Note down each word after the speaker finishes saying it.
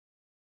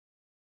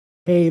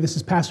Hey, this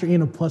is Pastor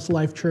Ian of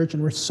Pluslife Church,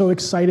 and we're so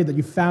excited that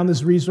you found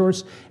this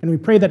resource, and we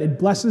pray that it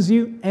blesses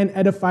you and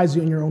edifies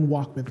you in your own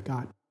walk with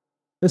God.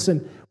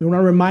 Listen, we want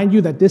to remind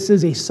you that this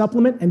is a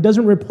supplement and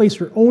doesn't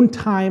replace your own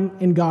time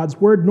in God's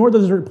Word, nor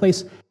does it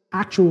replace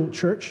actual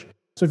church.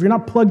 So if you're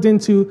not plugged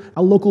into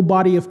a local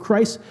body of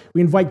Christ, we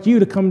invite you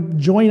to come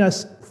join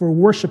us for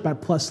worship at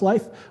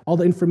Pluslife. All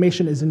the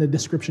information is in the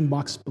description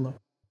box below.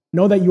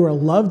 Know that you are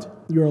loved,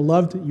 you are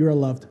loved, you are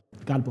loved.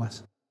 God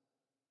bless.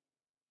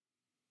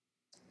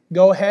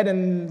 Go ahead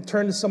and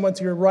turn to someone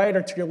to your right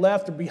or to your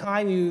left or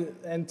behind you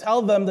and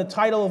tell them the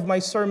title of my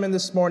sermon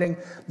this morning,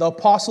 The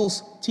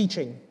Apostles'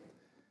 Teaching.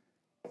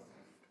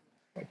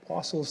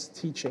 Apostles'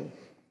 Teaching.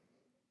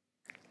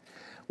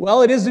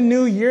 Well, it is a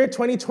new year,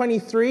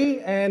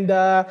 2023, and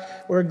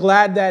we're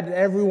glad that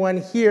everyone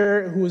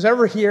here, who's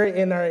ever here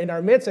in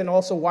our midst and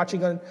also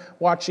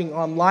watching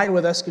online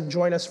with us, can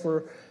join us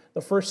for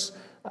the first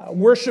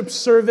worship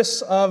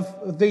service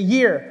of the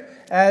year.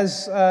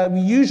 As we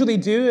usually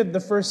do at the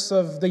first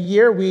of the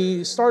year,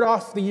 we start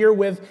off the year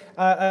with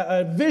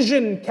a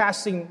vision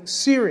casting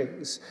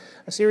series.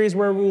 A series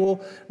where we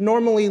will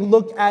normally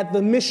look at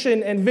the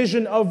mission and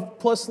vision of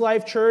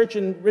Pluslife Church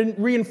and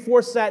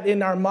reinforce that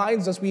in our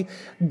minds as we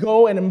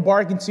go and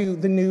embark into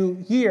the new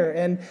year.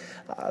 And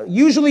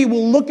usually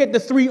we'll look at the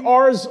 3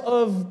 R's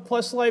of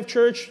Pluslife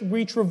Church: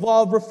 reach,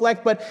 revolve,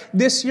 reflect. But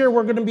this year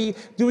we're going to be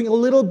doing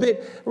we're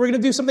going to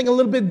do something a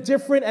little bit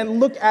different and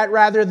look at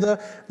rather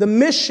the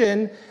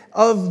mission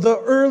of the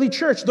early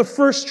church, the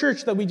first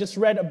church that we just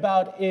read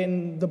about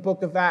in the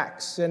book of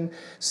Acts, and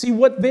see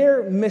what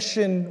their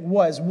mission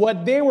was,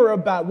 what they were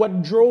about,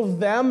 what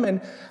drove them,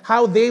 and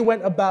how they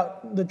went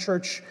about the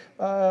church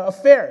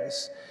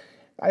affairs.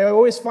 I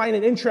always find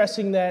it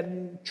interesting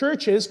that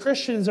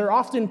Christians are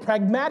often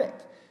pragmatic.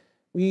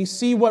 We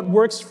see what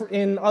works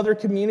in other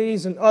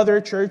communities and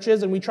other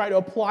churches, and we try to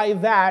apply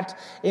that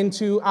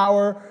into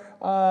our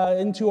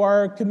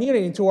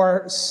community, into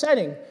our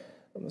setting.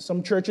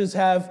 Some churches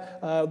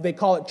have, they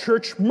call it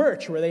church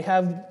merch, where they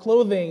have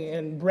clothing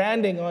and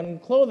branding on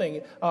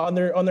clothing, on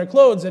their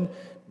clothes, and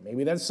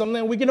maybe that's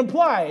something we can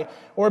apply.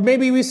 Or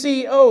maybe we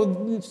see,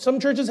 some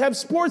churches have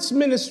sports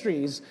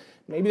ministries.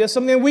 Maybe that's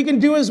something we can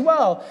do as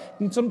well.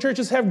 And some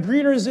churches have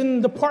greeters in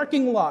the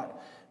parking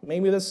lot.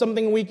 Maybe that's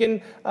something we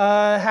can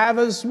have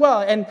as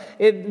well. And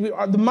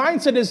the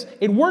mindset is,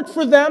 it worked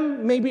for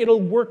them, maybe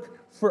it'll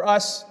work for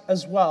us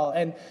as well.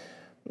 And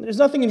there's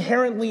nothing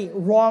inherently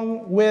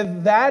wrong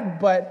with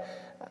that, but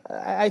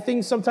I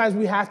think sometimes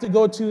we have to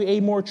go to a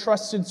more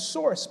trusted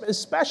source,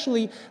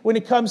 especially when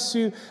it comes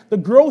to the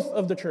growth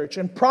of the church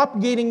and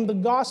propagating the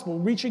gospel,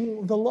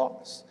 reaching the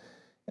lost.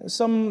 And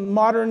some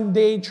modern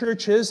day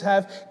churches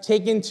have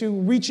taken to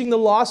reaching the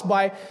lost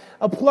by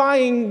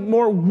applying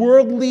more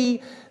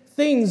worldly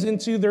things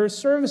into their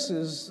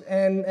services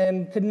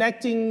and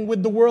connecting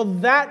with the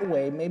world that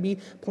way, maybe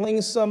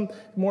playing some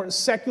more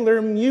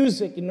secular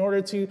music in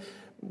order to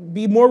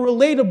be more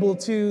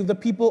relatable to the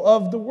people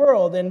of the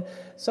world. And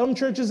some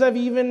churches have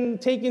even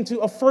taken to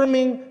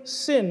affirming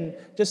sin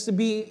just to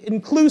be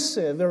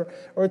inclusive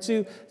or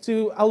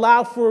to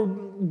allow for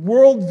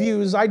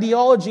worldviews,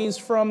 ideologies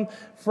from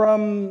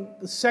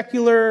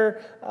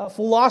secular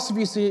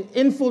philosophies to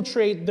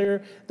infiltrate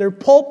their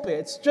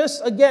pulpits,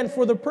 just again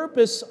for the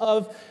purpose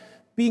of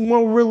being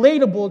more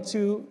relatable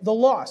to the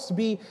lost, to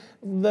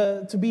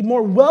be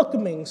more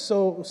welcoming,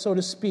 so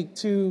to speak,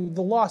 to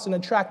the lost and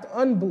attract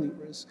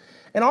unbelievers.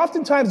 And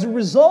oftentimes the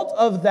result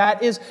of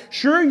that is,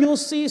 sure, you'll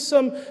see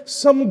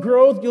some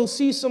growth, you'll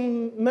see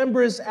some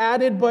members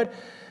added, but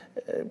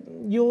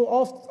you'll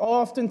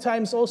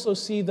oftentimes also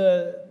see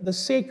the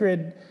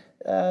sacred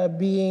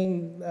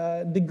being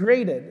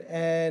degraded.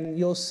 And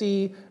you'll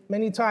see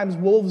many times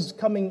wolves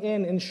coming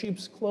in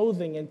sheep's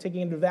clothing and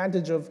taking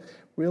advantage of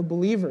real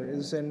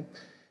believers. And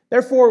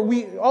therefore,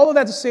 all of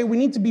that to say, we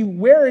need to be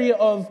wary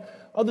of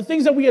the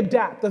things that we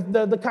adapt,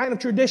 the kind of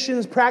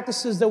traditions,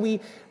 practices that we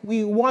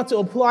want to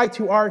apply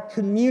to our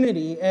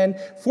community. And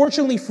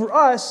fortunately for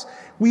us,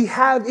 we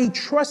have a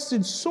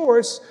trusted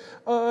source,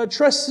 a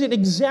trusted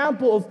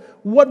example of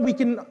what we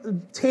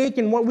can take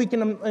and what we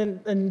can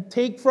and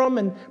take from,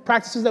 and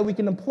practices that we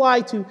can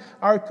apply to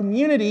our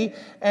community.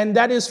 And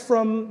that is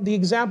from the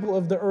example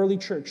of the early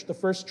church, the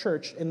first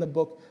church in the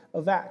book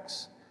of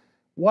Acts.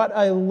 What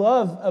I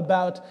love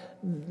about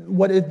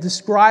what it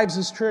describes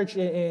as church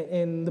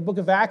in the book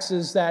of Acts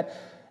is that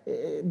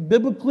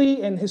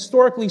biblically and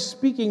historically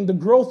speaking, the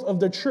growth of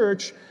the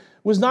church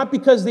was not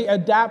because they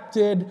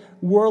adapted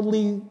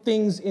worldly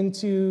things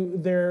into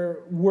their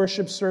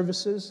worship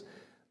services,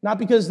 not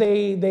because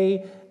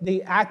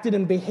they acted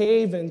and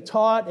behaved and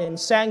taught and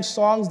sang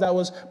songs that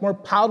was more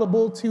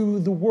palatable to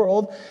the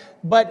world,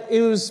 but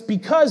it was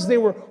because they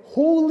were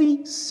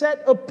wholly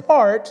set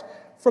apart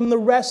from the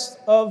rest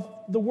of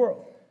the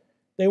world.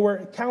 They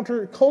were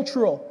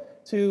countercultural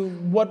to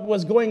what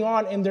was going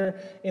on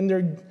in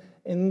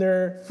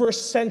their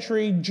first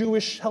century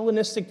Jewish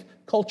Hellenistic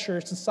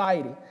culture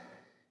society.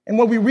 And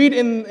what we read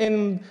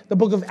in the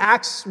book of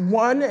Acts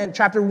 1 and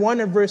chapter 1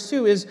 and verse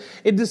 2 is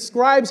it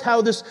describes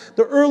how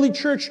the early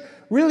church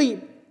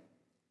really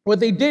what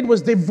they did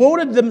was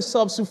devoted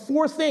themselves to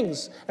four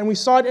things, and we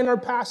saw it in our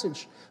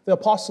passage: the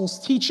apostles'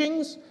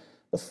 teachings,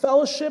 the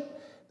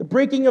fellowship, the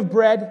breaking of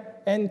bread,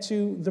 and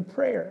to the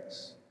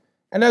prayers.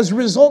 And as a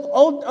result,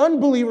 all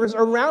unbelievers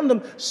around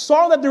them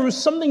saw that there was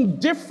something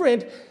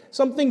different,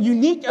 something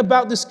unique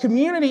about this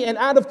community, and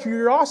out of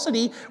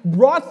curiosity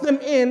brought them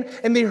in,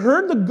 and they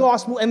heard the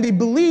gospel and they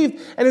believed.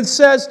 And it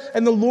says,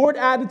 and the Lord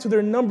added to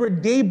their number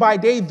day by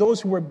day those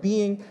who were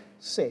being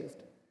saved.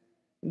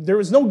 There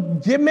was no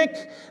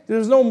gimmick, there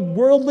was no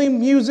worldly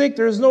music,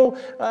 there was no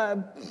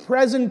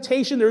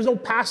presentation, there was no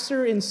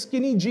pastor in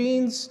skinny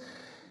jeans.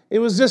 It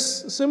was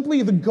just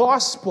simply the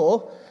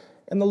gospel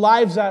and the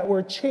lives that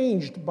were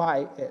changed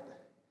by it.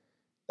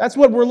 That's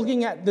what we're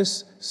looking at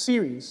this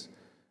series.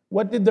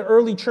 What did the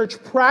early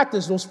church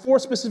practice? Those four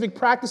specific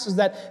practices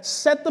that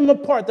set them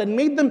apart, that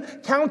made them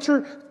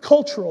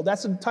countercultural.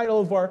 That's the title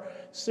of our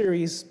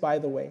series, by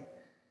the way.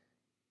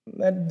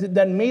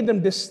 That made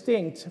them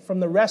distinct from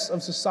the rest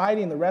of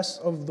society and the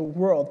rest of the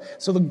world.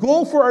 So the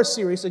goal for our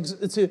series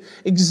is to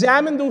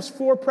examine those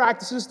four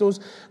practices,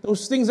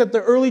 those things that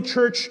the early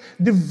church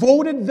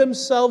devoted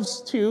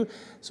themselves to,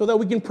 so that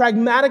we can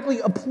pragmatically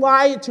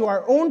apply it to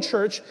our own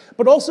church,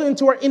 but also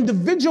into our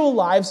individual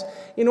lives,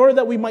 in order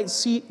that we might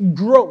see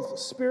growth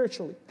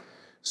spiritually.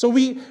 So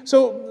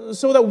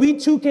that we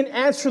too can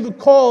answer the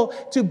call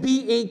to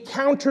be a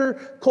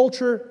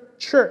counterculture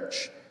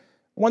church.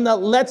 One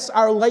that lets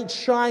our light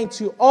shine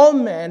to all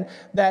men,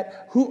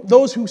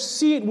 those who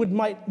see it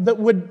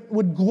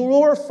would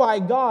glorify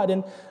God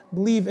and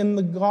believe in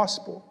the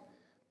gospel.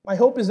 My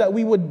hope is that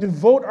we would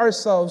devote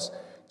ourselves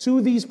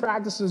to these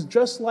practices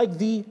just like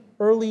the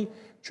early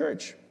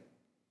church.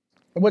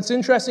 And what's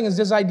interesting is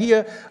this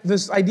idea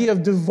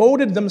of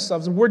devoted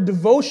themselves. The word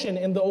devotion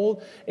in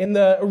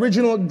the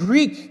original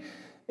Greek,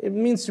 it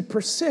means to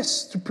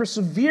persist, to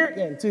persevere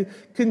in, to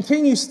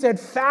continue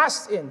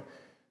steadfast in,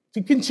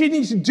 to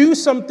continue to do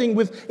something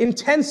with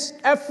intense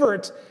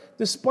effort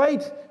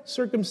despite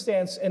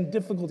circumstance and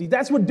difficulty.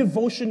 That's what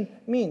devotion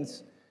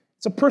means.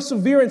 It's a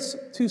perseverance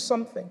to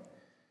something.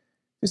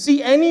 To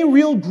see any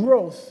real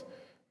growth,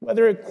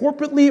 whether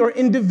corporately or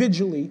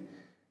individually,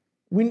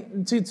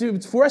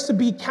 for us to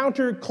be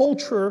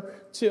counterculture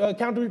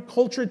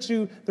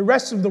to the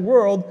rest of the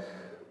world,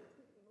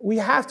 we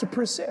have to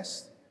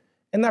persist.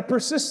 And that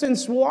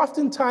persistence will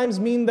oftentimes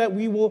mean that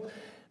we will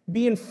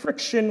be in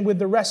friction with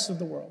the rest of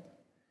the world.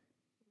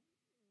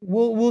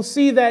 We'll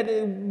see that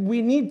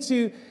we need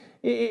to,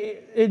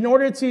 in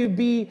order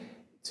to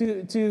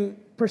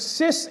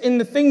persist in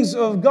the things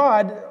of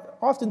God,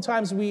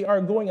 oftentimes we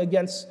are going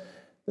against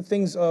the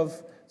things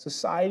of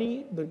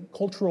society, the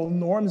cultural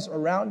norms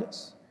around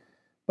us.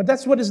 But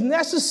that's what is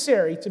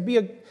necessary to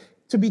be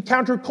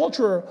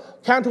countercultural.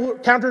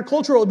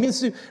 Countercultural, it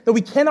means that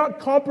we cannot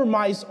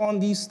compromise on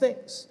these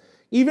things.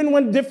 Even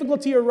when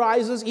difficulty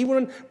arises, even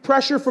when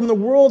pressure from the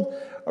world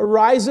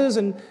arises,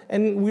 and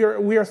we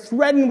are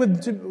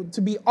threatened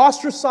to be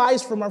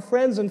ostracized from our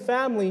friends and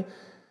family,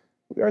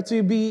 we are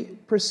to be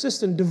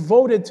persistent,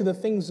 devoted to the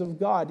things of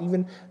God,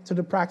 even to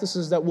the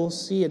practices that we'll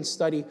see and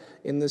study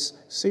in this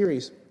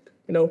series.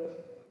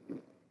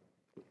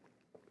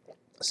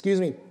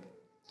 Excuse me.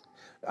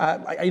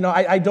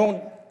 I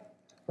don't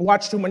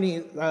watch too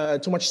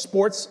much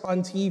sports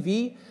on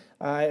TV,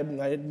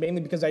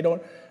 mainly because I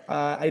don't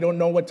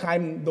know what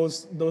time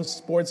those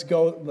sports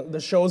the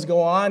shows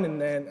go on,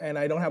 and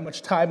I don't have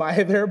much time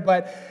either.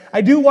 But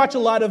I do watch a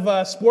lot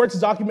of sports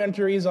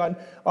documentaries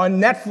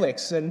on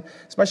Netflix, and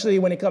especially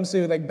when it comes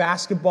to like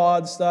basketball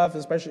and stuff,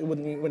 especially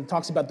when it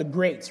talks about the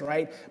greats,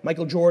 right?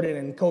 Michael Jordan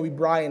and Kobe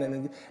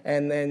Bryant,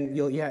 and then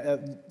you'll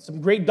have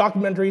some great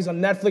documentaries on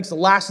Netflix, The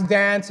Last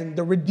Dance and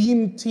The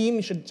Redeemed Team.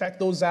 You should check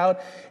those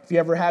out if you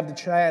ever have the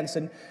chance.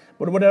 And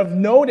what I've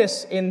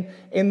noticed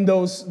in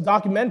those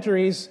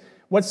documentaries,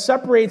 what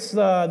separates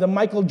the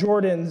Michael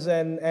Jordans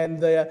and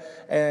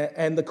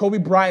the Kobe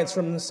Bryants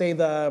from, say,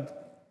 the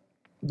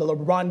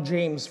LeBron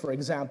James, for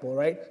example,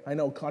 right? I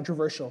know,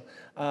 controversial,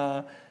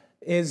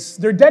 is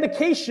their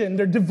dedication,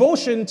 their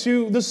devotion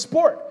to the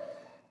sport,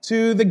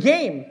 to the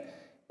game.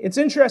 It's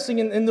interesting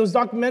in those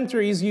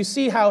documentaries, you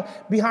see how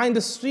behind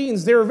the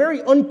scenes, they're very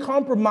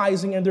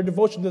uncompromising in their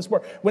devotion to the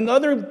sport. When the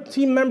other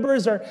team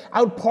members are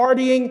out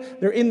partying,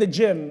 they're in the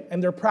gym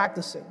and they're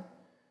practicing.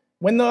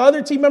 When the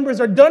other team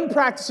members are done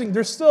practicing,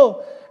 they're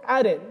still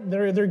at it.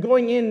 They're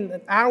going in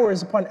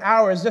hours upon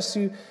hours just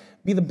to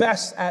be the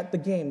best at the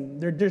game.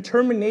 Their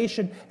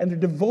determination and their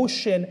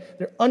devotion,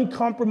 their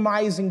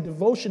uncompromising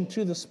devotion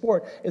to the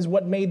sport is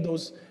what made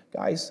those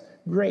guys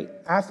great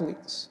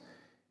athletes.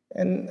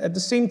 And at the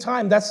same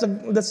time, that's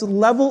the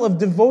level of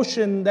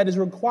devotion that is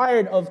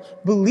required of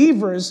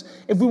believers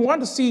if we want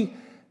to see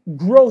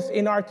growth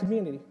in our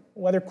community,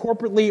 whether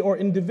corporately or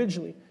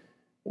individually,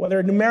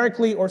 whether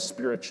numerically or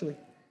spiritually.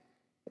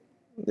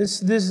 It's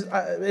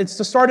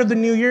the start of the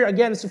new year.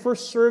 Again, it's the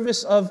first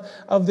service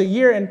of the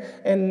year.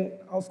 And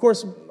of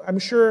course, I'm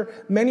sure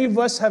many of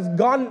us have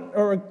gone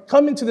or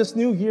come into this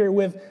new year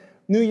with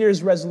New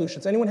Year's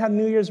resolutions. Anyone have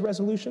New Year's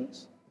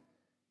resolutions?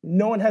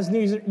 No one has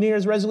New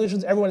Year's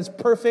resolutions. Everyone is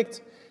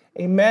perfect.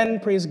 Amen.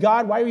 Praise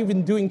God. Why are we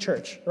even doing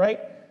church, right?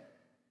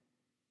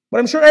 But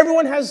I'm sure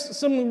everyone has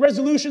some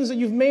resolutions that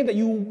you've made,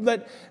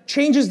 that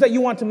changes that you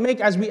want to make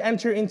as we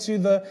enter into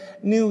the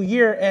new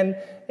year. And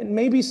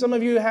maybe some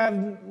of you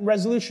have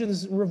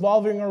resolutions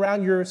revolving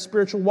around your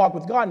spiritual walk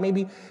with God,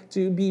 maybe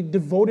to be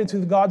devoted to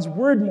God's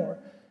word more,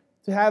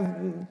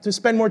 to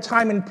spend more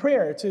time in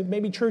prayer, to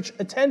maybe church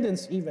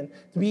attendance even,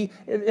 to be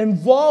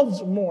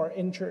involved more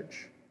in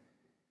church.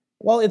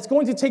 Well, it's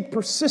going to take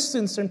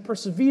persistence and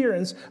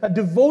perseverance, a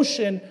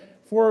devotion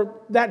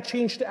for that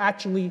change to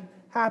actually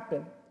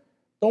happen.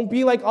 Don't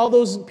be like all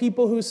those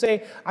people who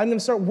say, I'm going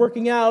to start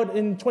working out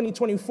in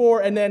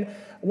 2024, and then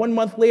 1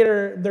 month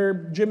later, their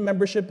gym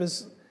membership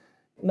is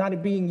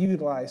not being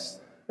utilized,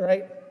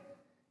 right?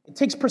 It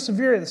takes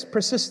perseverance,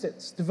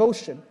 persistence,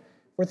 devotion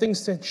for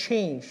things to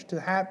change,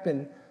 to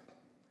happen.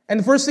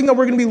 And the first thing that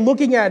we're going to be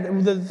looking at,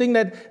 the thing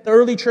that the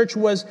early church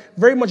was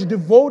very much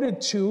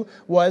devoted to,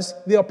 was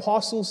the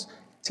apostles'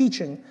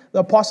 teaching, the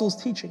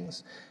apostles'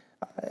 teachings.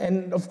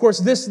 And of course,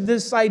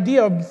 this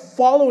idea of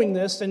following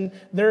this and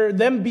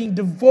them being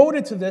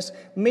devoted to this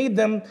made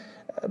them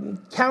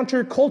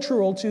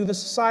countercultural to the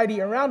society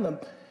around them.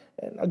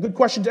 And a good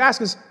question to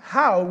ask is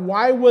how?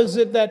 Why was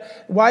it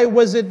that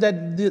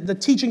the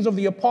teachings of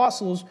the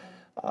apostles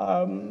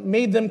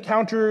made them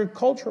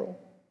countercultural?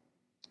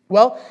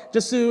 Well,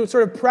 just to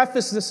sort of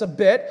preface this a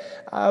bit,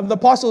 the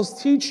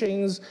apostles'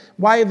 teachings,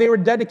 why they were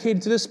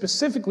dedicated to this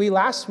specifically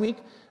last week.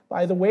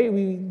 By the way,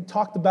 we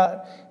talked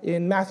about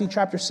in Matthew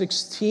chapter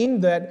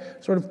 16,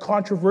 that sort of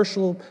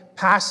controversial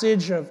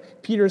passage of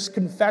Peter's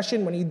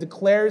confession when he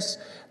declares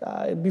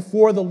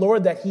before the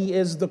Lord that he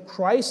is the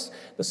Christ,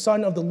 the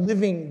Son of the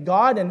living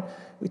God. And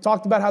we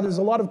talked about how there's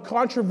a lot of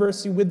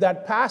controversy with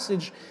that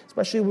passage,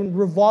 especially when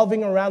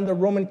revolving around the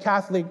Roman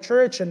Catholic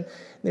Church. And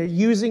they're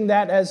using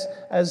that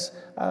as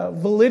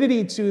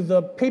validity to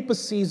the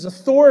papacy's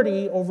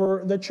authority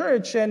over the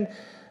church. And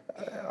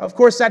of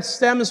course, that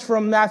stems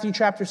from Matthew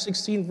chapter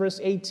 16, verse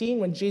 18,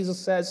 when Jesus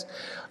says,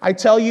 I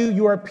tell you,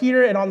 you are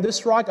Peter, and on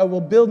this rock I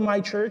will build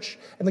my church,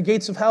 and the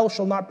gates of hell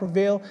shall not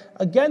prevail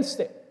against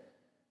it.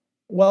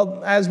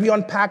 Well, as we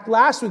unpacked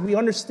last week, we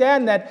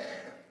understand that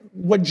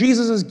what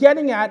Jesus is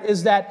getting at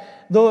is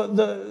that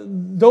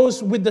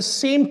those with the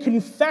same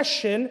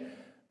confession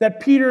that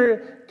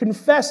Peter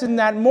confessed in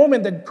that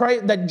moment,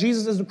 that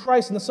Jesus is the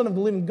Christ and the Son of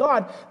the living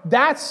God,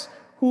 that's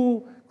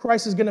who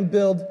Christ is going to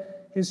build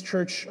his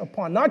church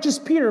upon. Not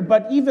just Peter,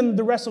 but even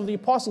the rest of the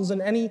apostles and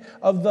any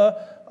of the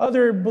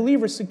other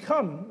believers to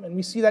come. And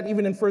we see that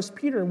even in 1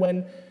 Peter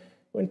when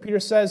Peter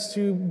says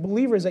to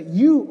believers that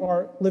you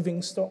are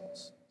living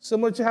stones.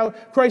 Similar to how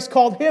Christ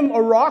called him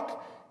a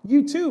rock,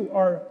 you too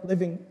are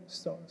living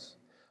stones.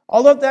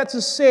 All of that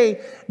to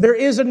say, there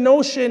is a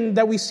notion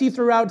that we see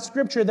throughout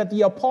Scripture that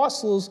the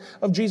apostles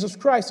of Jesus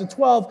Christ, the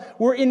 12,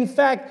 were in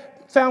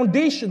fact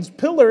foundations,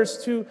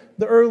 pillars to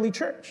the early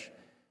church.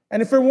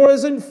 And if it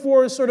wasn't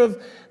for sort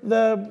of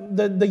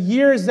the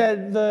years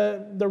that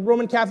the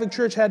Roman Catholic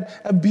Church had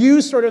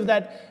abused sort of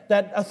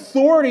that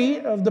authority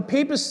of the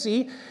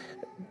papacy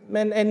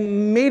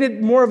and made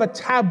it more of a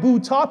taboo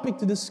topic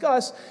to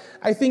discuss,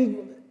 I think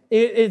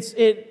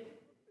it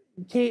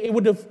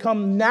would have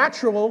come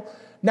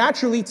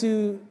naturally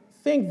to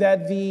think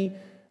that the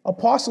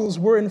apostles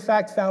were in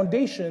fact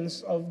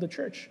foundations of the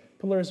church,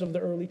 pillars of the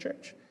early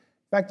church.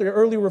 In fact, the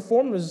early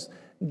reformers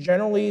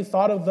generally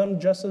thought of them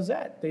just as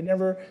that. They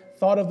never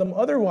thought of them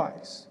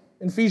otherwise.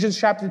 In Ephesians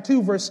chapter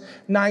 2, verse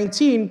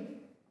 19,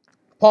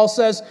 Paul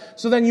says,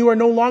 so then you are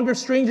no longer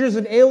strangers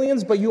and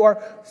aliens, but you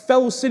are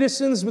fellow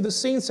citizens with the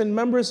saints and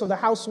members of the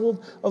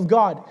household of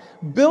God,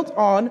 built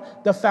on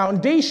the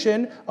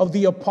foundation of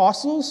the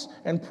apostles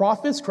and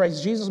prophets,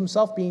 Christ Jesus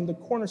himself being the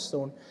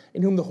cornerstone,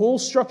 in whom the whole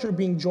structure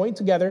being joined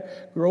together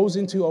grows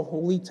into a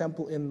holy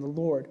temple in the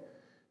Lord.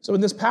 So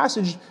in this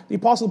passage, the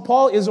Apostle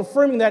Paul is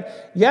affirming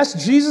that,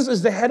 yes, Jesus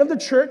is the head of the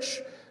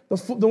church,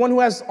 the one who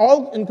has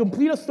all and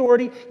complete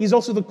authority. He's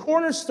also the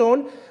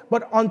cornerstone.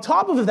 But on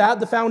top of that,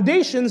 the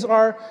foundations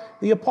are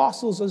the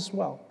apostles as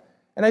well.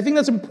 And I think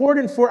that's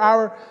important for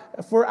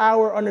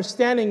our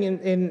understanding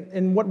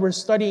in what we're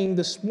studying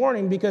this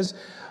morning, because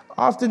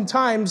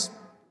oftentimes,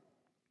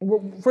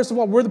 first of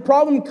all, where the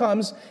problem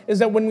comes is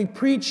that when we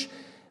preach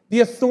the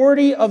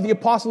authority of the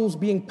apostles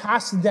being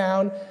passed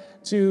down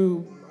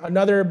to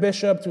another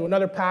bishop, to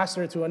another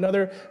pastor, to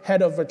another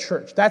head of a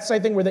church. That's, I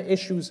think, where the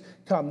issues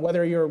come,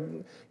 whether you're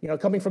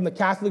coming from the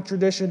Catholic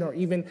tradition or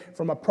even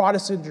from a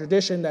Protestant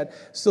tradition that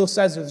still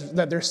says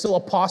that there's still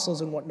apostles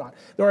and whatnot.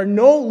 There are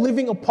no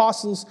living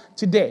apostles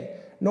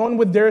today. No one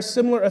with their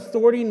similar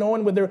authority, no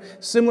one with their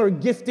similar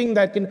gifting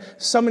that can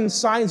summon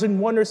signs and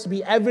wonders to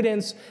be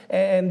evidence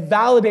and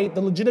validate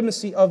the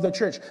legitimacy of the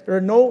church. There are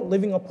no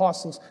living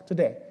apostles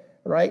today.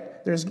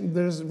 Right? There's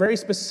very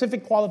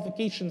specific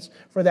qualifications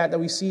for that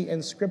we see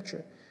in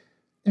Scripture.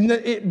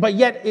 But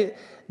yet,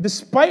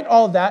 despite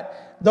all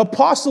that, the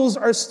apostles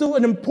are still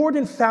an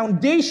important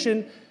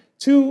foundation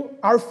to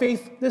our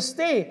faith this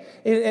day,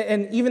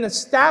 and even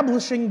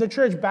establishing the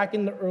church back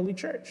in the early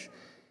church.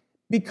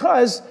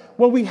 Because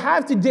what we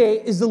have today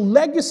is the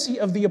legacy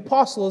of the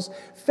apostles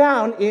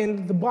found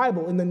in the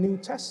Bible, in the New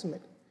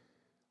Testament.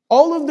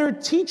 All of their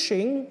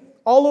teaching,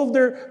 all of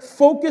their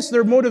focus,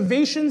 their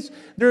motivations,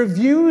 their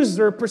views,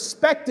 their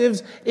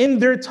perspectives in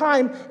their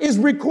time is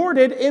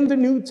recorded in the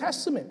New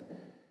Testament.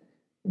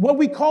 What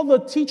we call the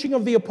teaching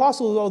of the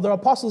apostles, or the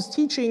apostles'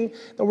 teaching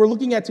that we're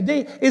looking at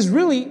today, is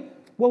really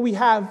what we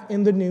have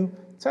in the New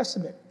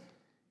Testament.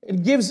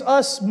 It gives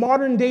us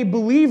modern-day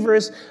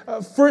believers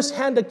a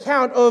first-hand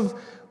account of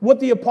what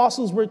the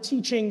apostles were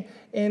teaching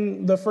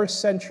in the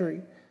first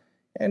century.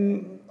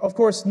 And, of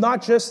course,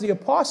 not just the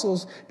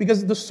apostles,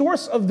 because the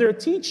source of their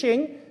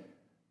teaching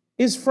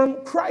is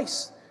from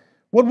Christ.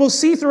 What we'll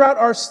see throughout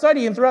our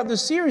study and throughout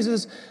this series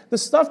is the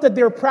stuff that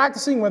they're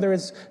practicing, whether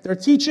it's their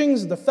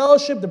teachings, the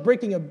fellowship, the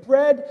breaking of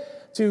bread,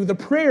 to the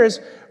prayers.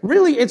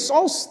 Really, it's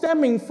all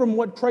stemming from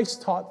what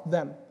Christ taught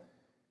them.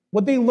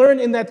 What they learned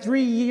in that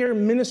 3-year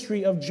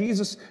ministry of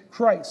Jesus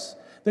Christ.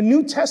 The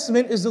New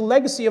Testament is the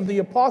legacy of the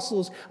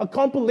apostles, a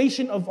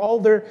compilation of all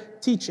their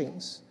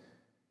teachings.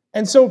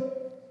 And so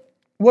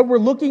what we're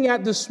looking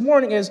at this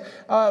morning is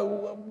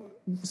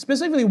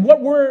specifically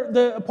what were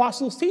the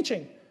apostles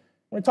teaching?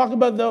 When we talk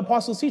about the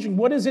apostles' teaching,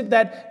 what is it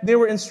that they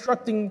were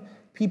instructing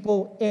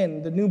people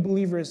in, the new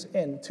believers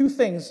in?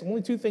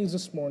 Only two things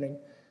this morning.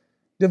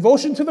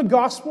 Devotion to the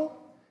gospel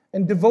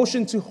and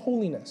devotion to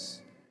holiness.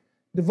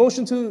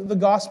 Devotion to the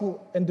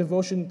gospel and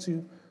devotion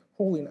to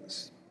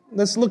holiness.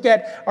 Let's look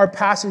at our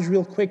passage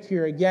real quick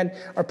here. Again,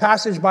 our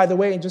passage, by the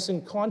way, and just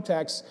in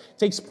context,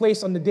 takes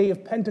place on the day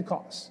of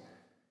Pentecost.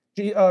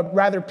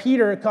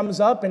 Peter comes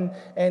up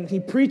and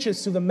he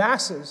preaches to the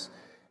masses.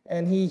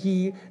 And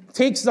he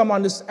takes them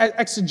on this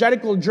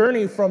exegetical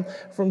journey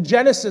from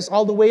Genesis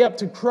all the way up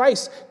to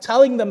Christ,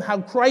 telling them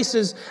how Christ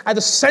is at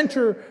the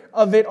center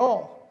of it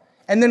all.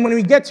 And then when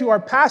we get to our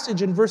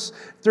passage in verse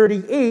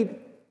 38,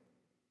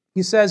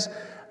 he says,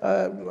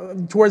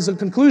 towards the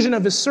conclusion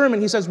of his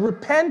sermon, he says,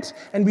 "Repent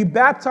and be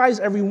baptized,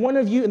 every one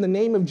of you, in the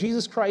name of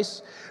Jesus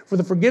Christ for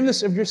the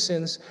forgiveness of your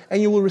sins,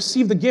 and you will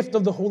receive the gift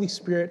of the Holy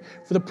Spirit.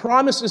 For the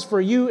promise is for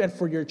you and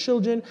for your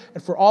children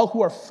and for all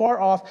who are far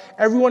off,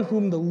 everyone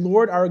whom the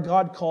Lord our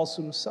God calls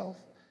to himself."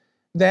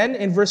 Then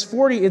in verse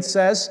 40 it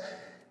says,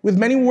 "With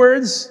many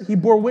words he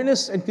bore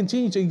witness and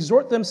continued to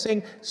exhort them,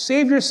 saying,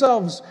 'Save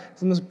yourselves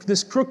from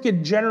this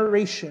crooked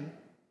generation.'"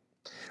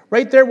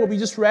 Right there, what we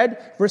just read,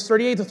 verse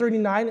 38 to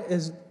 39,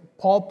 is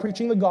Paul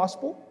preaching the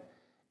gospel.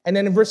 And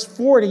then in verse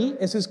 40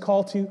 is his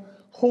call to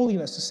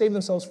holiness, to save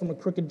themselves from a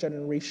crooked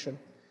generation.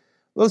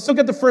 Let's look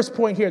at the first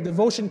point here,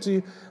 devotion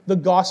to the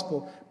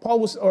gospel.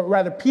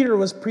 Peter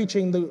was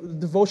preaching the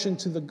devotion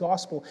to the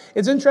gospel.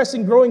 It's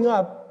interesting, growing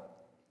up,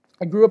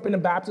 I grew up in a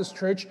Baptist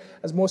church,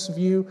 as most of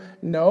you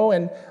know,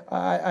 and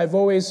I've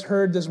always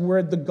heard this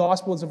word, the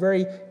gospel. It's a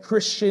very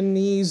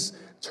Christianese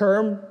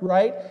term,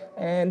 right?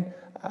 And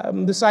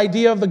this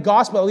idea of the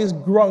gospel, at least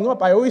growing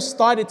up, I always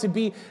thought it to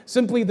be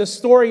simply the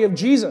story of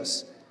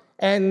Jesus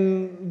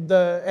and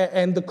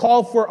the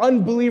call for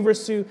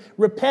unbelievers to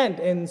repent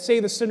and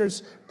say the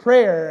sinner's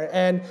prayer.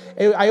 And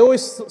I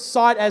always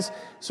saw it as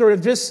sort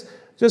of just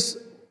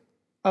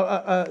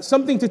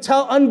something to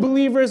tell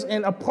unbelievers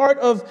and a part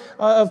of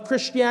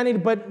Christianity,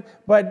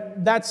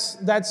 but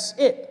that's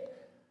it.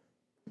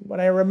 But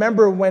I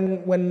remember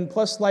when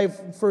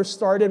Pluslife first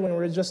started, when we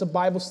were just a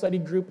Bible study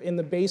group in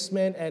the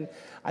basement, and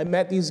I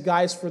met these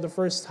guys for the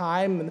first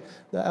time, and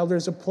the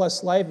elders of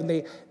Pluslife, and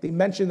they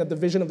mentioned that the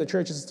vision of the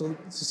church is to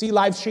see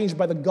lives changed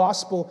by the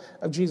gospel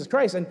of Jesus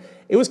Christ. And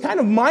it was kind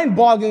of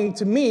mind-boggling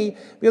to me,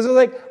 because I was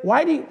like,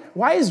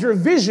 why is your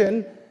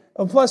vision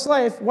of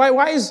Pluslife,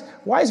 why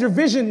is your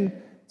vision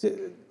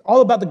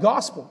all about the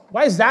gospel?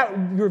 Why is that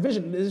your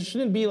vision? It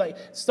shouldn't be like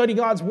study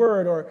God's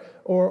word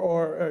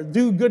or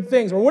do good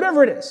things or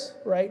whatever it is,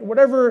 right?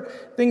 Whatever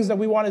things that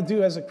we want to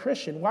do as a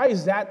Christian. Why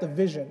is that the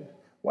vision?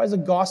 Why is the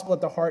gospel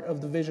at the heart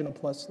of the vision of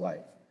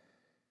Pluslife?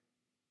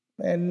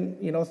 And,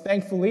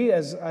 thankfully,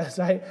 as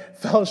I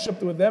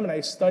fellowshipped with them and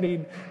I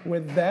studied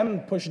with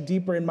them, pushed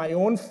deeper in my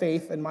own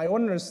faith and my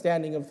own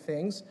understanding of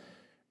things,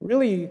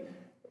 really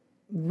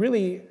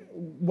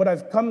what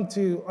I've come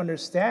to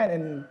understand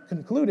and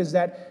conclude is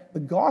that the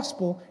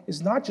gospel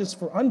is not just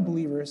for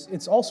unbelievers,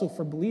 it's also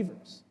for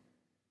believers.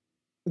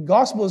 The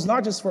gospel is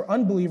not just for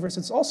unbelievers,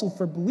 it's also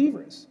for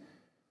believers.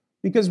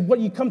 Because what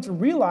you come to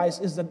realize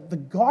is that the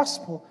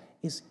gospel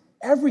is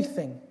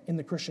everything in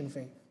the Christian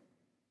faith.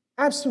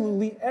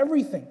 Absolutely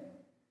everything.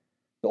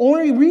 The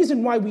only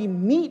reason why we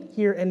meet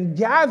here and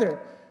gather,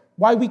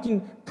 why we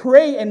can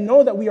pray and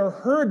know that we are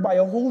heard by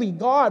a holy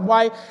God,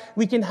 why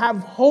we can have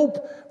hope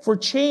for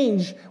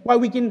change, why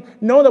we can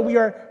know that we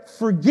are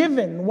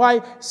forgiven,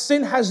 why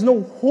sin has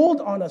no hold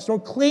on us, no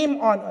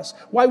claim on us,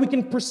 why we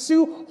can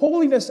pursue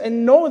holiness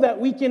and know that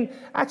we can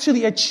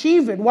actually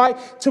achieve it, why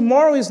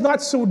tomorrow is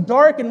not so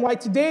dark, and why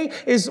today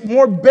is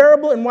more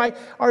bearable, and why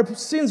our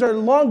sins are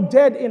long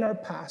dead in our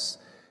past.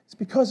 It's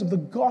because of the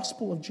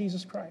gospel of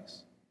Jesus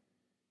Christ.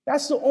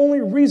 That's the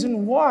only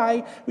reason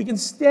why we can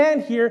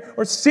stand here,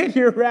 or sit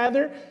here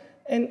rather,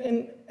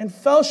 and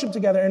fellowship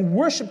together and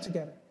worship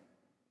together.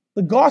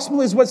 The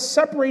gospel is what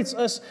separates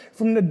us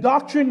from the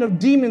doctrine of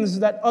demons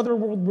that other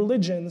world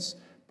religions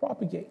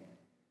propagate.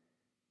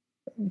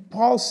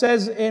 Paul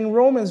says in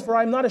Romans, "For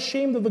I am not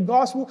ashamed of the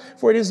gospel,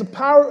 for it is the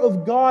power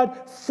of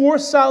God for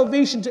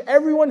salvation to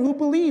everyone who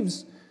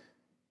believes."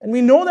 And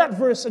we know that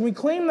verse and we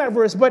claim that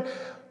verse, but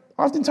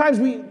oftentimes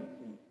we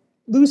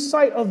lose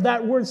sight of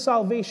that word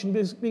salvation,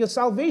 because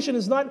salvation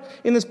is not,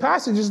 in this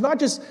passage, is not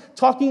just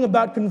talking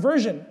about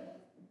conversion.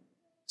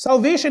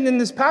 Salvation in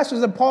this passage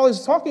that Paul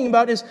is talking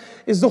about is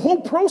the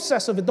whole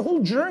process of it, the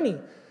whole journey,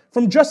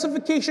 from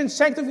justification,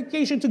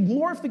 sanctification to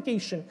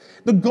glorification.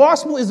 The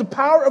gospel is the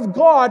power of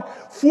God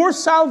for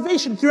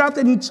salvation throughout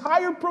the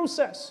entire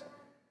process,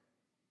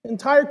 the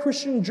entire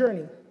Christian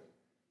journey.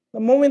 The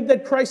moment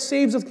that Christ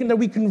saves us, that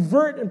we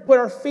convert and put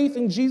our faith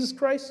in Jesus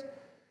Christ,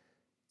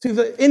 to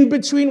the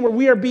in-between where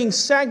we are being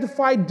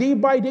sanctified day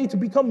by day to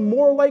become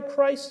more like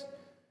Christ,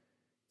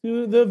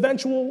 to the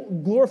eventual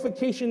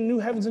glorification, new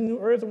heavens and new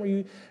earth,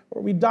 where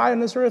we die on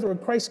this earth, or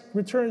Christ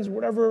returns,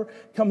 whatever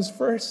comes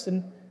first.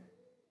 And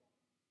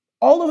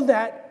all of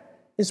that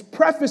is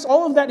prefaced,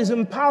 all of that is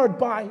empowered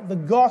by the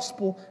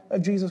gospel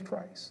of Jesus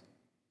Christ.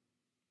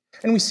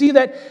 And we see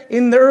that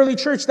in the early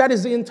church, that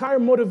is the entire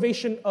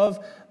motivation of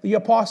the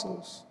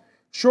apostles.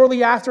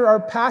 Shortly after our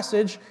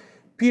passage,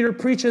 Peter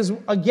preaches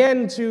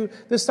again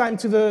this time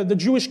to the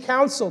Jewish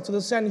council, to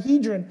the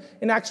Sanhedrin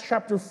in Acts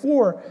chapter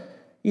 4.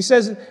 He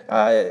says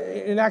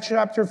in Acts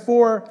chapter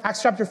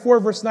 4,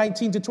 verse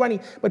 19 to 20,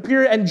 "But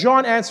Peter and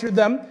John answered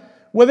them,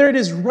 'Whether it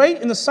is right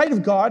in the sight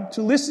of God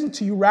to listen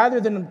to you rather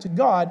than to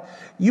God,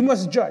 you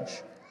must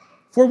judge.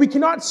 For we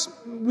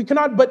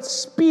cannot but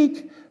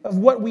speak of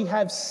what we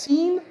have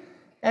seen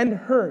and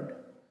heard.'"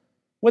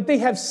 What they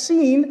have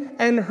seen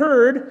and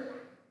heard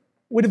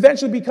would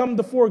eventually become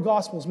the four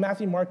Gospels: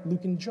 Matthew, Mark,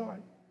 Luke, and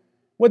John.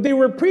 What they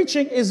were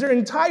preaching is their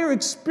entire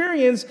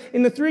experience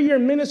in the 3-year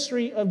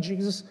ministry of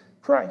Jesus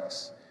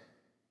Christ.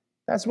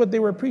 That's what they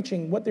were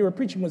preaching. What they were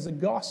preaching was the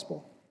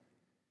gospel.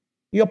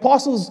 The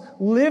apostles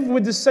lived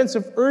with this sense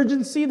of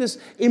urgency, this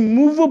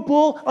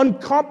immovable,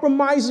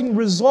 uncompromising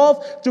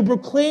resolve to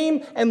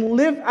proclaim and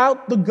live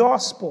out the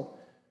gospel.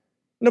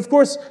 And of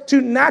course,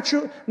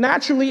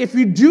 naturally, if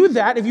you do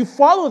that, if you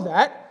follow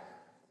that,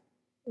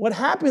 what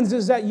happens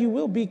is that you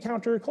will be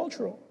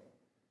countercultural.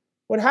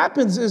 What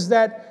happens is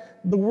that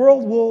the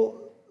world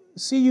will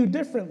see you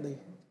differently.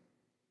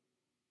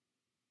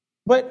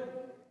 But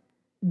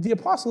the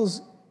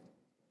apostles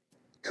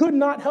could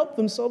not help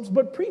themselves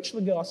but preach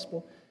the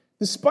gospel.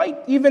 Despite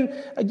even,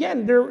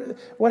 again,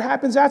 what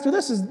happens after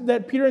this is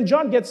that Peter and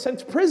John get sent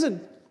to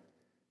prison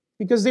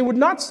because they would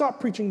not stop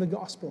preaching the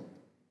gospel.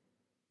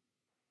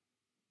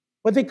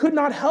 But they could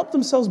not help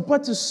themselves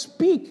but to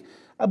speak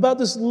about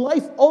this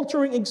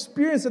life-altering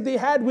experience that they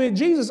had with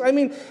Jesus. I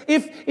mean,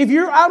 if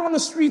you're out on the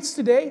streets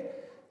today,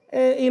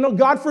 and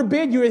God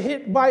forbid you were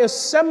hit by a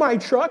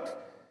semi-truck,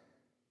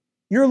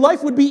 your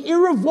life would be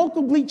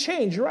irrevocably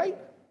changed, right?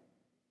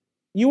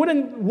 You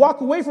wouldn't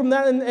walk away from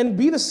that and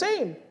be the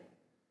same.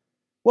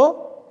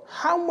 Well,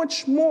 how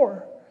much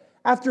more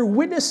after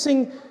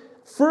witnessing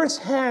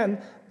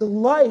firsthand the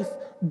life,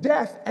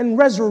 death, and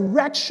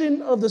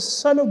resurrection of the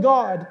Son of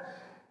God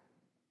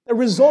that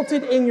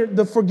resulted in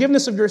the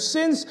forgiveness of your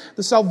sins,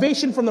 the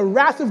salvation from the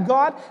wrath of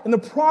God, and the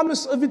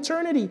promise of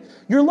eternity.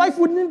 Your life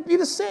wouldn't be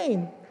the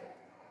same.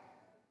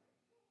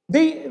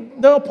 The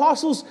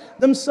apostles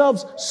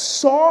themselves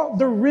saw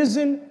the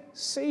risen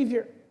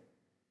Savior.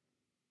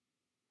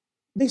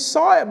 They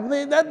saw him.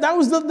 That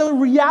was the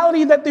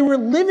reality that they were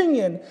living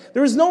in.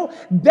 There was no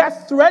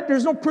death threat.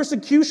 There's no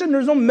persecution.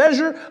 There's no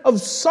measure of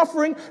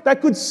suffering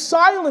that could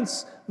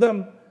silence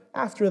them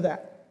after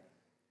that.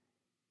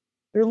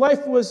 Their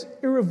life was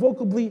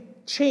irrevocably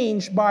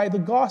changed by the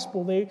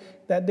gospel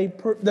that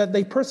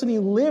they personally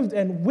lived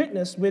and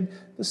witnessed with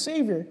the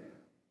Savior.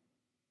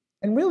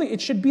 And really,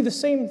 it should be the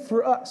same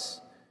for us.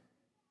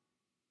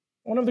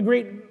 One of the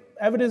great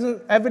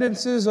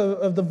evidences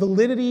of the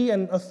validity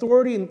and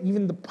authority and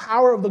even the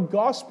power of the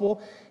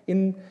gospel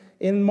in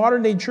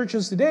modern-day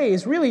churches today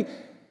is really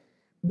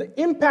the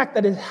impact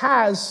that it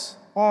has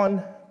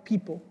on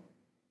people.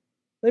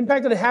 The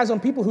impact that it has on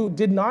people who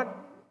did not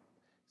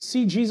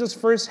see Jesus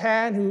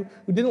firsthand, who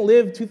didn't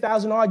live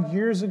 2,000-odd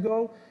years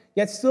ago,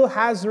 yet still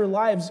has their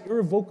lives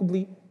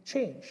irrevocably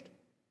changed.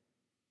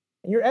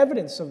 And you're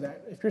evidence of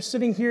that. If you're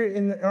sitting here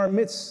in our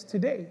midst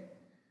today,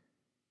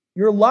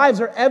 your lives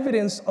are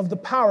evidence of the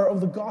power of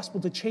the gospel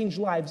to change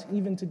lives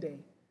even today.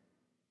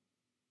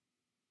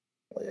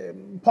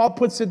 Paul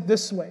puts it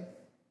this way.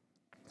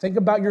 Think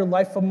about your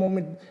life a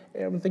moment.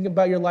 Think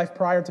about your life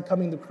prior to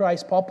coming to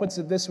Christ. Paul puts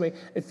it this way.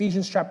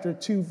 Ephesians chapter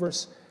 2,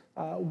 verse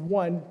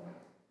 1.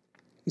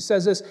 He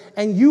says this,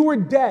 "And you were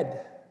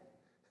dead."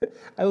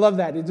 I love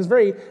that. It is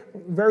very,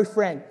 very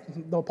frank,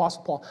 the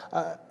Apostle Paul.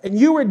 "And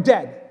you were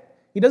dead."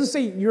 He doesn't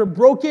say you're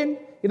broken.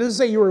 He doesn't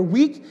say you were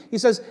weak. He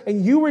says,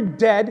 "And you were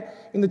dead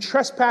in the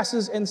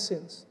trespasses and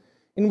sins,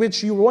 in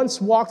which you once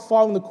walked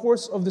following the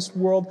course of this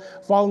world,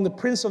 following the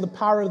prince of the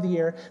power of the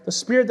air, the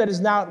spirit that is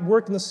now at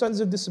work in the sons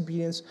of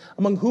disobedience,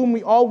 among whom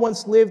we all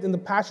once lived in the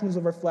passions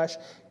of our flesh,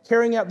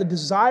 carrying out the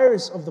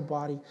desires of the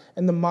body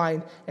and the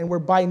mind, and were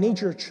by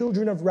nature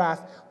children of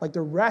wrath like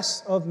the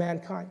rest of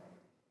mankind.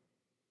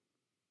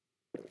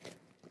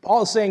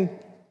 Paul is saying,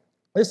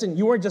 listen,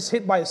 you weren't just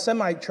hit by a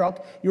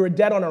semi-truck, you were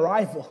dead on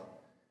arrival.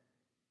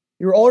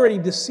 You were already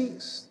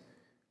deceased.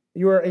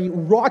 You were a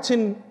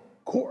rotten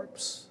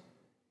corpse,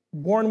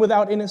 born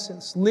without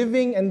innocence,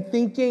 living and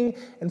thinking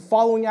and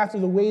following after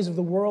the ways of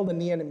the world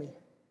and the enemy.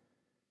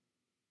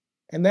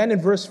 And then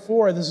in verse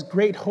 4, this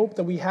great hope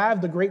that we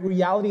have, the great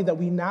reality that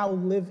we now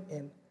live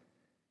in.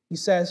 He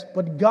says,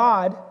 but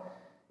God,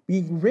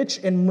 being rich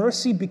in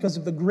mercy because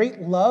of the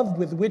great love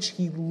with which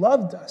he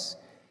loved us,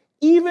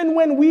 even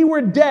when we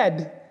were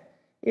dead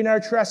in our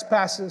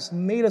trespasses,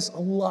 made us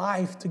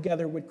alive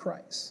together with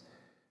Christ.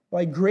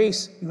 By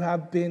grace you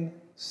have been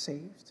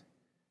saved.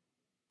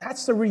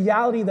 That's the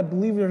reality that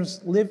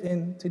believers live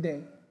in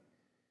today.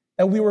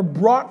 That we were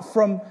brought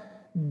from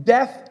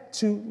death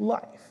to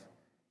life.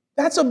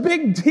 That's a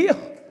big deal.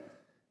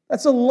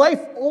 That's a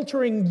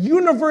life-altering,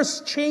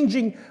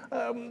 universe-changing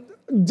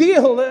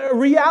deal, a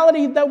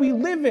reality that we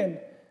live in.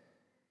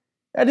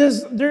 That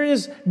is, there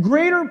is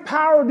greater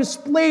power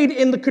displayed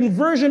in the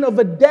conversion of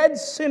a dead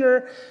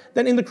sinner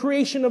than in the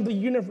creation of the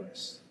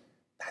universe.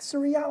 That's the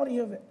reality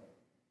of it.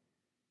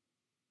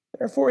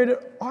 Therefore,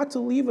 it ought to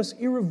leave us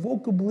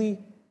irrevocably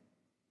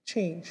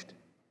changed.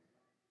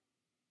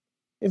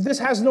 If this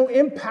has no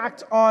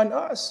impact on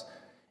us,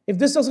 if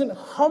this doesn't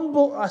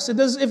humble us, if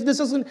this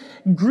doesn't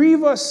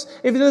grieve us,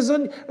 if it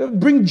doesn't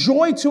bring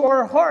joy to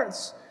our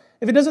hearts,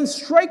 if it doesn't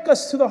strike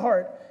us to the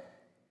heart,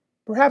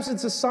 perhaps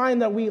it's a sign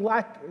that we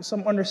lack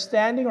some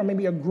understanding or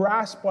maybe a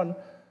grasp on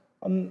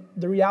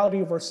the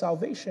reality of our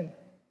salvation.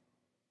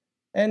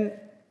 And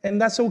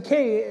that's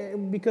okay,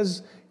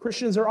 because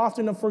Christians are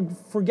often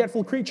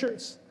forgetful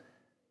creatures.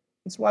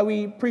 That's why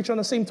we preach on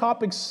the same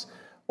topics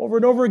over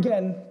and over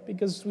again,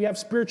 because we have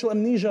spiritual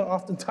amnesia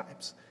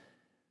oftentimes.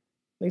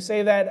 They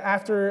say that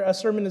after a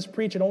sermon is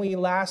preached, it only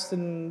lasts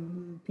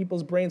in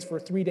people's brains for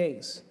 3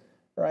 days,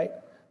 right?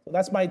 So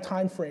that's my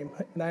time frame,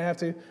 and I have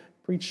to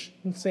preach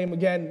the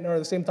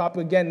same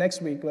topic again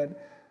next week. But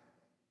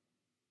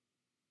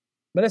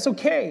it's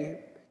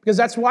okay, because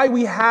that's why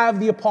we have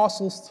the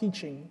apostles'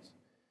 teachings.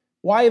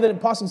 Why the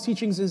apostles'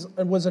 teachings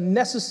was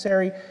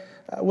necessary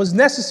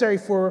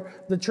for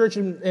the church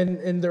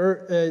in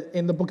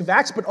the book of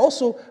Acts, but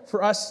also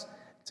for us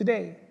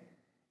today.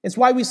 It's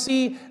why we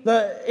see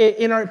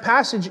in our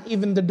passage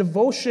even the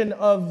devotion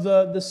of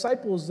the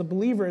disciples, the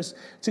believers,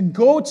 to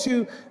go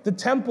to the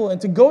temple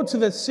and to go to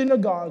the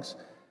synagogues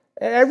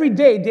every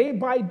day, day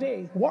by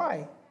day.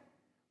 Why?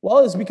 Well,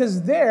 it's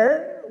because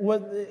there,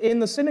 in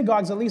the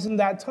synagogues, at least in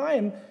that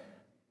time,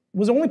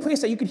 was the only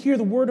place that you could hear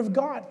the word of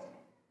God,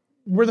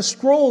 where the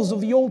scrolls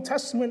of the Old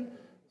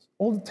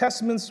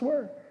Testaments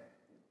were.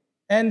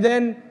 And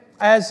then,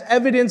 as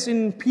evidence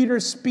in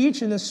Peter's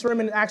speech in the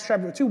sermon in Acts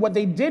chapter 2, what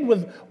they did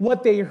with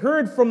what they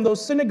heard from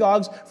those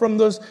synagogues, from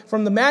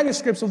the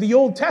manuscripts of the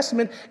Old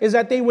Testament, is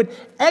that they would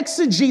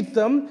exegete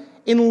them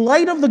in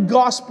light of the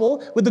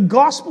gospel, with the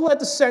gospel at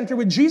the center,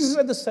 with Jesus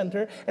at the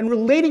center, and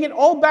relating it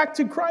all back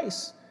to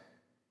Christ.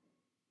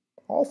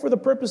 All for the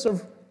purpose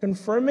of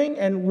confirming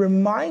and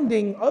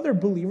reminding other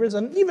believers,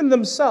 and even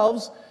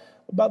themselves,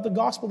 about the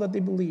gospel that they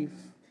believe.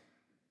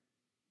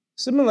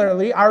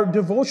 Similarly, our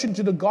devotion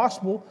to the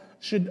gospel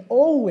should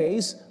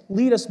always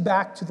lead us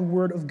back to the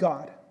Word of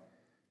God.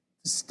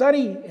 To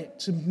study it,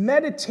 to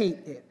meditate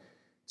it,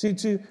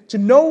 to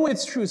know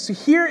its truth, to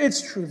hear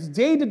its truth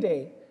day to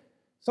day.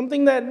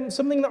 Something that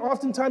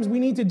oftentimes we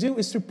need to do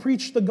is to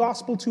preach the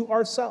gospel to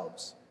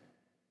ourselves.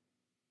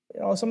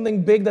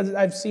 Something big that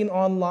I've seen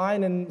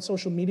online and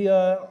social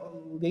media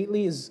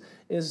lately is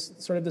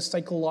sort of the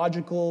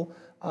psychological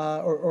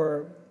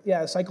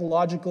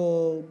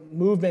psychological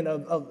movement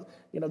of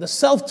the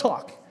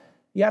self-talk.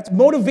 You have to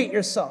motivate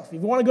yourself. If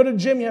you want to go to the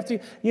gym, you have to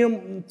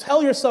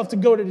tell yourself to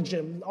go to the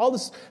gym. All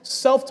this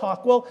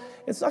self-talk. Well,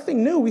 it's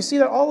nothing new. We see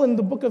that all in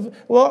the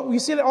we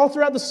see that all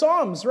throughout the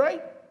Psalms,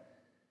 right?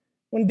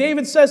 When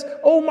David says,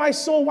 "Oh, my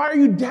soul, why are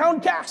you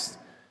downcast?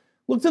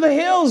 Look to the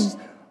hills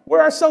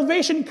where our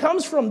salvation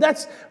comes from."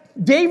 That's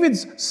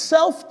David's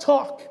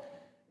self-talk,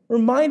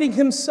 reminding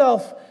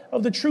himself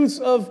of the truths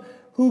of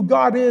who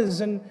God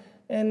is and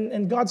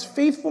God's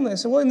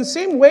faithfulness. And well, in the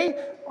same way,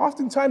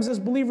 oftentimes as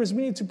believers,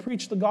 we need to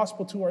preach the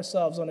gospel to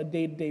ourselves on a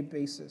day-to-day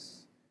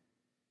basis.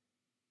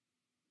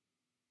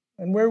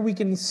 And where we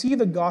can see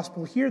the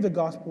gospel, hear the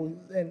gospel,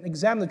 and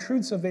examine the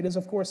truths of it is,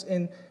 of course,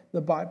 in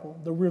the Bible,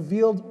 the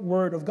revealed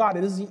word of God.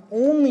 It is the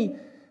only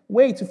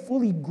way to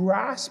fully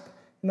grasp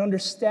and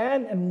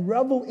understand and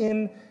revel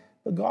in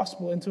the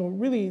gospel and to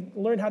really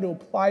learn how to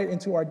apply it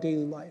into our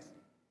daily life.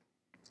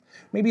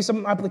 Maybe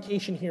some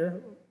application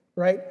here,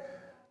 right?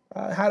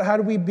 How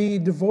do we be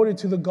devoted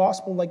to the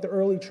gospel like the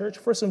early church?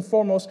 First and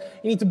foremost,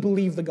 you need to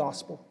believe the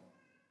gospel.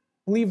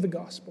 Believe the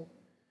gospel.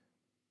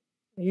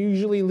 I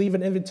usually leave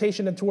an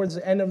invitation towards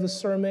the end of the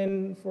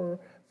sermon for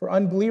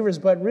unbelievers,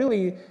 but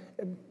really,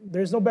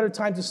 there's no better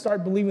time to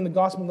start believing the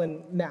gospel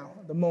than now,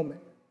 the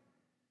moment.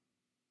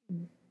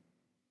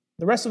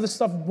 The rest of this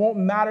stuff won't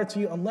matter to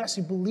you unless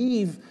you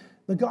believe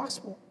the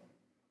gospel.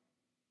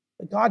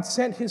 That God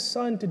sent his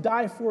son to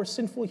die for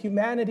sinful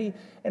humanity,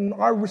 and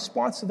our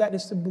response to that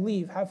is to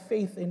believe, have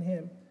faith in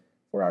him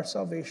for our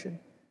salvation,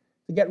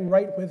 to get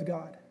right with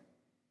God.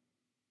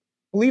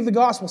 Believe the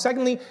gospel.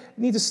 Secondly, you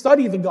need to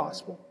study the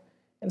gospel.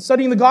 And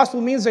studying the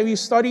gospel means that you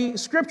study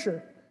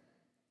Scripture.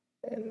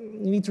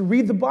 And you need to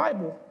read the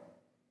Bible.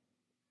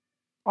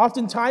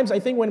 Oftentimes, I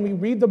think when we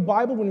read the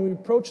Bible, when we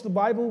approach the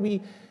Bible, we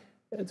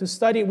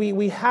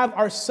have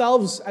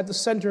ourselves at the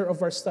center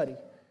of our study.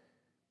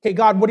 Okay,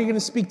 God, what are you going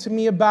to speak to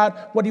me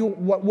about? What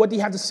do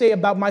you have to say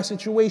about my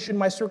situation,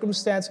 my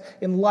circumstance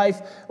in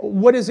life?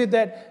 What is it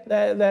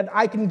that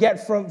I can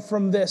get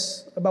from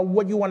this about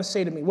what you want to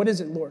say to me? What is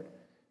it, Lord?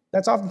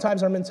 That's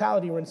oftentimes our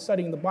mentality when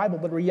studying the Bible.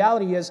 But the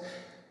reality is,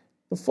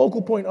 the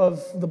focal point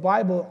of the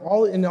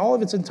Bible, in all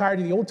of its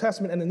entirety, the Old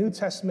Testament and the New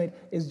Testament,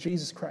 is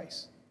Jesus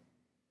Christ.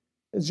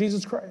 It's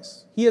Jesus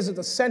Christ. He is at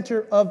the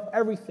center of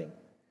everything.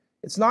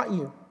 It's not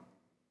you.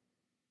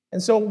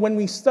 And so when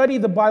we study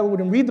the Bible,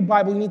 when we read the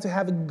Bible, we need to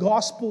have a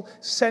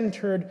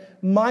gospel-centered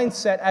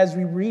mindset as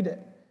we read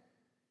it.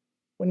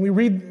 When we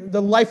read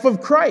the life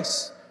of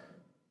Christ,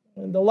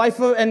 the life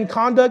and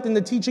conduct and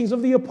the teachings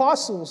of the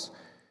apostles,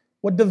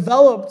 what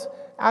developed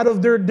out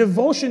of their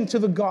devotion to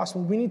the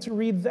gospel, we need to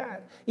read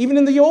that. Even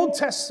in the Old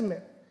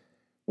Testament,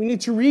 we need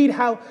to read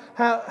how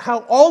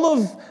all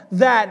of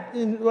that,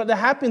 what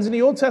happens in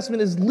the Old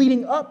Testament, is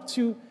leading up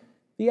to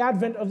the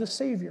advent of the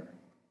Savior.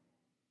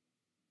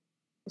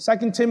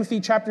 2 Timothy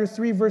chapter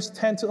 3, verse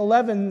 10 to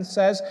 11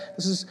 says,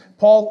 this is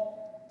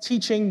Paul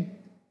teaching,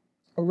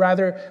 or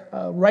rather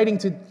writing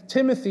to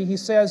Timothy. He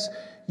says,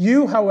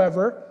 "You,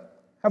 however,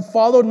 have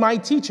followed my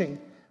teaching,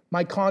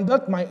 my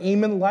conduct, my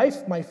aim in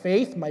life, my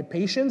faith, my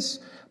patience,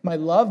 my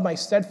love, my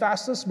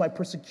steadfastness, my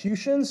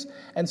persecutions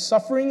and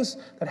sufferings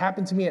that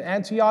happened to me at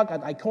Antioch,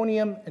 at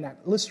Iconium, and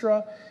at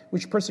Lystra,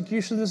 which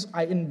persecutions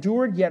I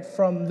endured, yet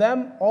from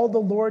them all the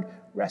Lord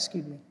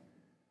rescued me."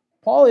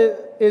 Paul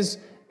is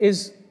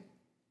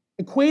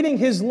equating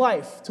his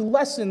life to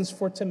lessons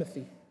for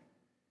Timothy.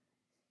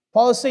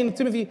 Paul is saying to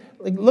Timothy,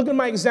 look at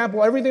my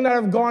example, everything that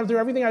I've gone through,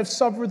 everything I've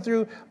suffered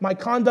through, my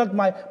conduct,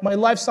 my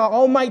lifestyle,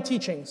 all my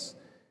teachings.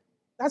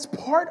 That's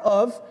part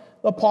of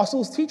the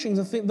apostles'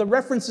 teachings, the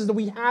references that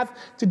we have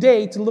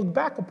today to look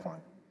back upon.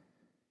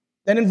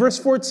 Then in verse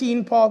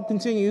 14, Paul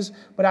continues,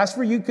 "But as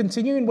for you,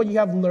 continue in what you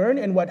have learned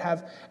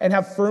and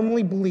have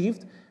firmly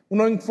believed,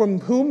 knowing from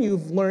whom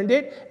you've learned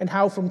it, and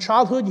how from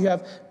childhood you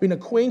have been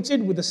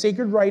acquainted with the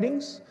sacred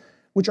writings,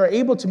 which are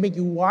able to make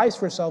you wise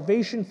for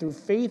salvation through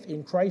faith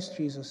in Christ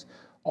Jesus."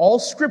 All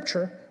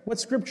Scripture, what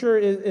Scripture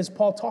is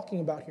Paul talking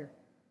about here,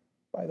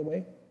 by the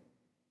way?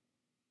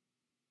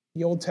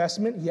 The Old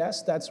Testament,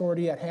 yes, that's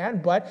already at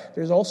hand, but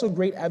there's also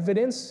great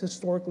evidence,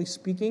 historically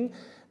speaking,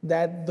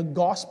 that the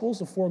Gospels,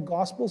 the four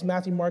Gospels,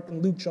 Matthew, Mark,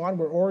 and Luke, John,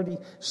 were already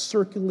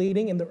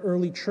circulating in the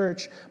early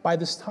church by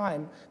this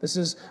time. This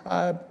is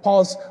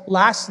Paul's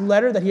last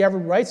letter that he ever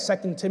writes,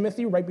 2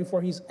 Timothy, right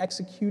before he's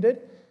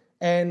executed.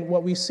 And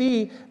what we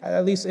see,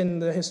 at least in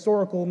the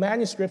historical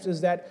manuscripts,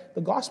 is that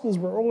the Gospels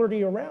were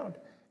already around.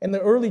 And the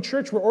early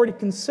church were already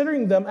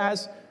considering them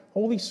as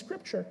Holy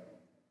Scripture.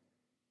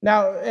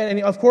 Now,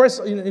 and of course,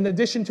 in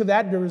addition to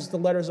that, there was the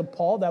letters of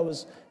Paul that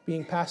was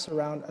being passed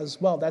around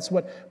as well. That's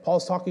what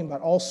Paul's talking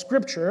about. All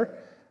Scripture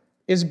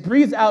is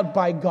breathed out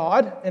by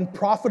God and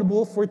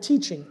profitable for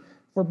teaching,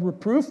 for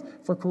reproof,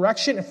 for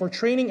correction, and for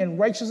training in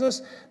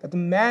righteousness, that the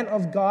man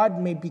of God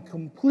may be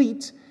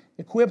complete,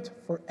 equipped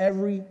for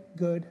every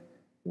good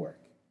work.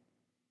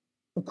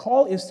 The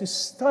call is to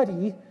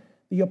study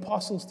the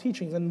apostles'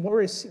 teachings, and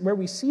where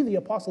we see the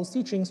apostles'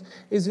 teachings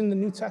is in the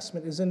New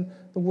Testament, is in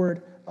the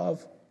Word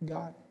of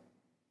God.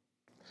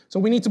 So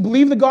we need to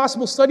believe the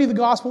gospel, study the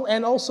gospel,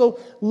 and also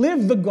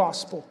live the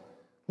gospel.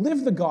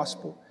 Live the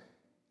gospel.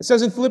 It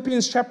says in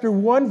Philippians chapter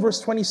 1, verse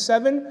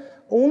 27,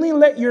 "Only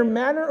let your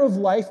manner of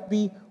life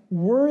be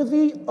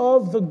worthy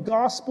of the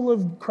gospel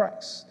of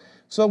Christ.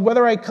 So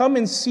whether I come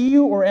and see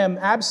you or am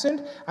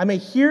absent, I may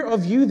hear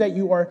of you that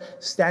you are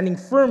standing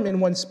firm in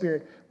one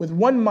spirit, with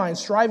one mind,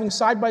 striving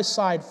side by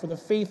side for the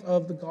faith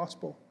of the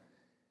gospel."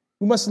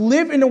 We must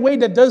live in a way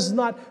that does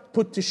not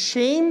put to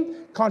shame,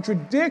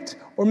 contradict,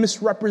 or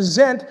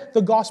misrepresent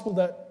the gospel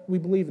that we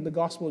believe in, the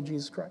gospel of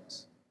Jesus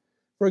Christ.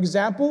 For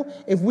example,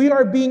 if we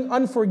are being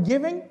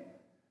unforgiving,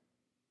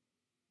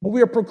 but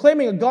we are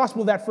proclaiming a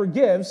gospel that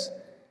forgives,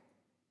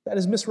 that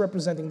is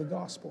misrepresenting the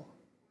gospel.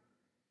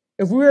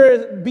 If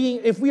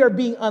we are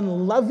being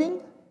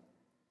unloving,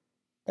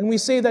 and we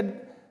say that,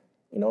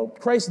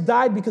 Christ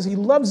died because he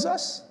loves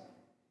us,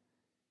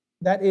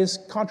 that is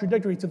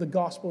contradictory to the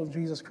gospel of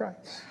Jesus Christ.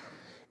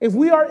 If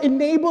we are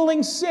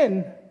enabling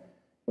sin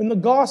when the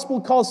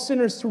gospel calls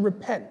sinners to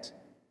repent,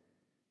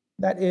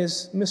 that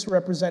is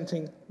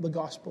misrepresenting the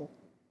gospel.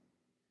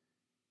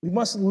 We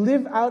must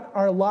live out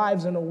our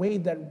lives in a way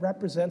that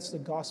represents the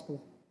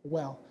gospel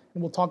well.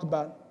 And we'll talk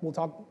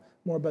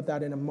more about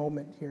that in a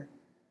moment here.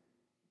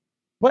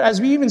 But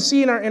as we even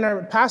see in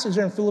our passage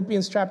here in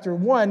Philippians chapter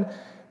 1,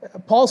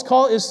 Paul's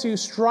call is to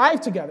strive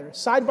together,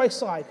 side by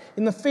side,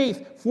 in the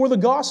faith for the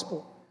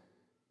gospel.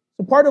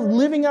 So part of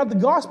living out the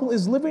gospel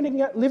is living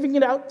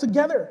it out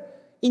together,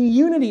 in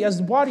unity as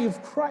the body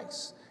of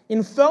Christ,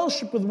 in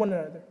fellowship with one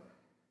another.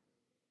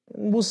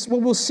 And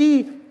what we'll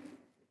see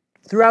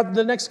throughout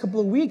the next couple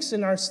of weeks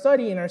in our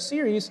study, in our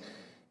series,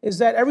 is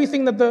that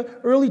everything that the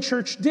early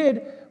church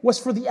did was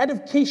for the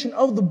edification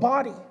of the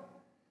body.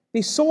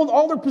 They sold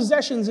all their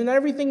possessions and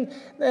everything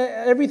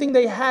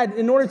they had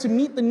in order to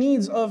meet the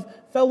needs of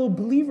fellow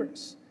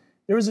believers.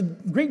 There was a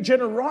great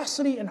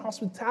generosity and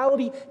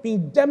hospitality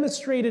being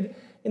demonstrated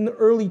in the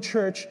early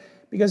church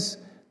because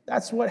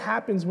that's what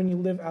happens when you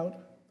live out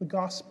the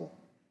gospel.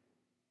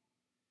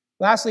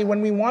 Lastly,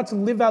 when we want to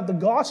live out the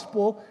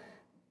gospel,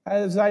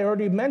 as I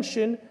already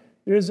mentioned,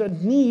 there's a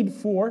need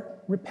for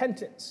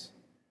repentance.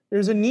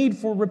 There's a need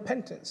for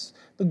repentance.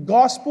 The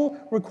gospel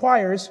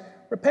requires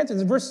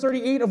repentance. In verse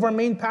 38 of our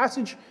main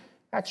passage,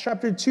 Acts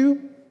chapter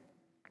 2,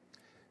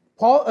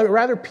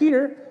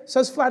 Peter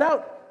says flat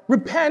out,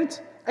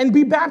 repent and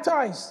be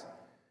baptized.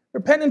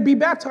 Repent and be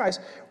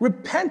baptized.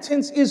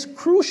 Repentance is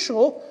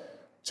crucial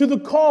to the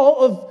call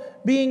of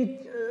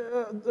being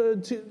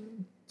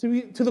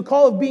to the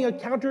call of being a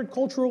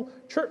countercultural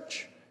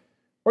church,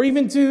 or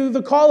even to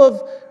the call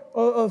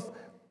of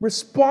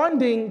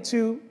responding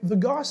to the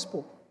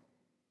gospel.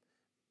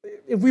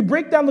 If we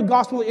break down the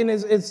gospel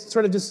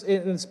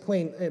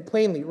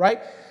plainly,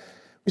 right?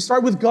 We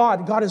start with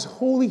God. God is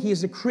holy. He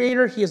is the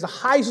creator. He is the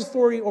highest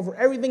authority over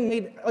everything,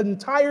 made an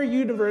entire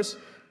universe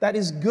that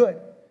is good.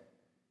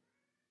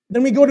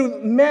 Then we go to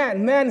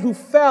man who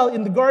fell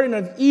in the Garden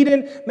of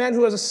Eden, man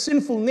who has a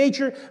sinful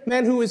nature,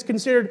 man who is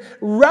considered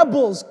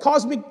rebels,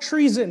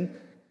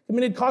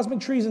 committed cosmic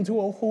treason to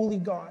a holy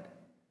God.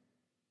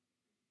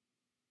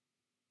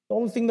 The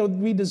only thing that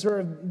we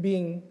deserve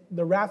being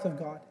the wrath of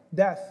God,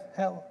 death,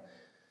 hell.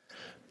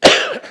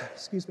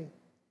 Excuse me.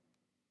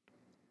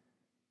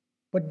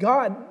 But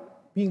God,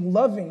 being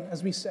loving,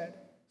 as we said,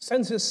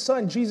 sends his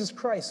Son, Jesus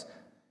Christ,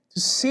 to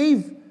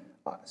save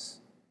us,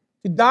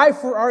 to die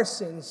for our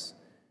sins,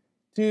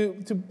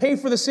 to pay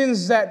for the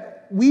sins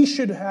that we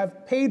should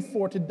have paid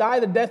for, to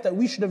die the death that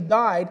we should have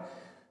died,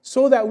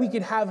 so that we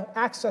could have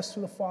access to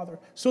the Father,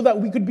 so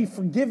that we could be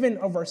forgiven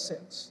of our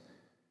sins.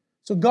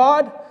 So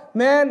God,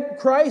 man,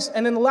 Christ,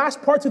 and then the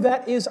last part to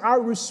that is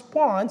our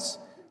response,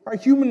 our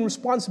human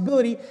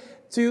responsibility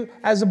to,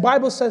 as the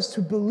Bible says,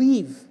 to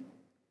believe.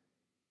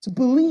 To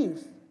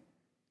believe.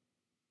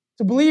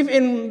 To believe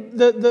in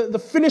the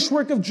finished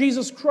work of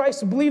Jesus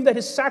Christ, to believe that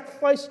his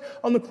sacrifice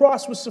on the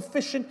cross was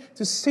sufficient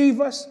to save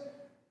us.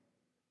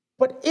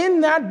 But in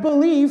that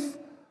belief,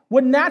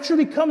 what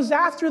naturally comes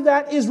after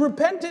that is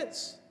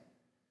repentance.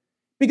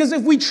 Because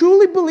if we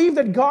truly believe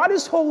that God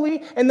is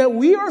holy and that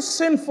we are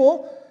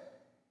sinful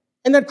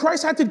and that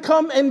Christ had to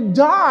come and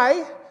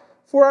die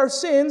for our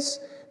sins,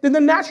 then the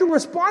natural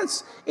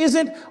response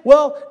isn't,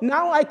 well,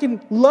 now I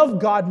can love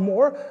God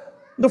more.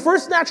 The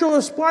first natural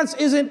response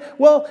isn't,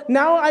 well,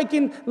 now I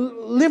can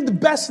live the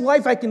best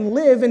life I can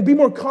live and be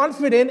more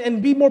confident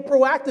and be more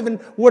proactive and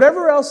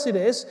whatever else it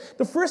is.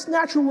 The first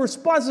natural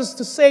response is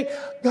to say,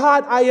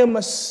 God, I am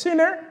a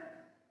sinner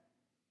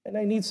and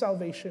I need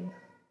salvation.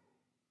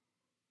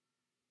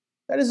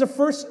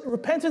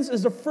 Repentance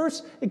is the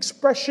first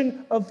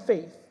expression of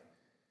faith.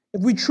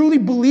 If we truly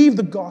believe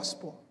the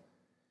gospel,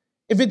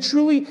 if it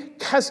truly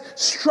has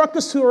struck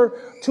us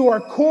to our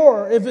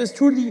core,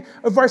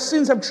 if our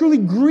sins have truly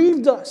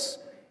grieved us,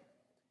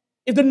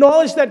 if the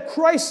knowledge that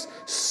Christ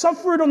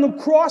suffered on the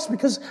cross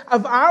because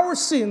of our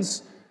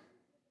sins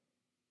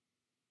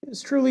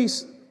is truly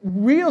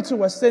real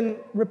to us, then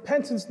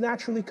repentance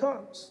naturally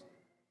comes.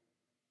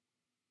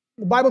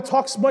 The Bible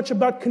talks much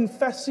about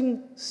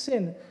confessing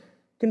sin.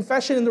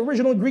 Confession in the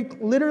original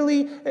Greek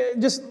literally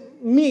just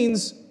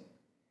means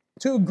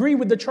to agree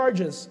with the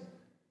charges,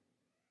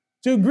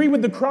 to agree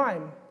with the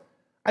crime.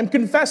 I'm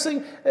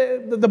confessing,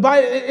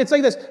 it's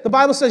like this. The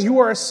Bible says you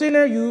are a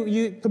sinner,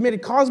 you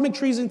committed cosmic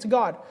treason to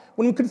God.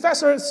 When we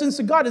confess our sins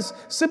to God, it's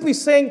simply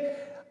saying,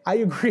 I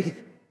agree.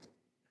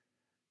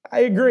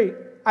 I agree.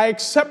 I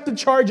accept the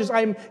charges.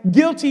 I am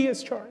guilty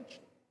as charged.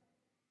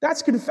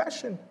 That's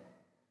confession.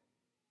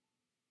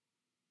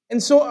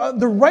 And so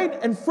the right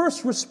and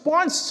first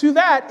response to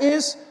that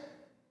is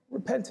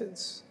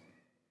repentance.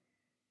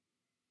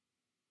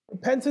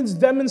 Repentance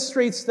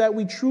demonstrates that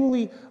we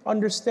truly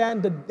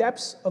understand the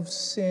depths of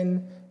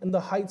sin and the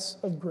heights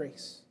of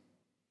grace.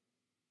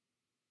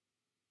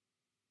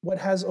 What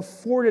has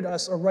afforded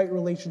us a right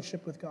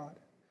relationship with God.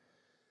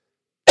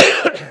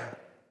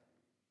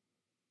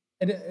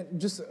 And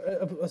just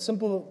a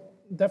simple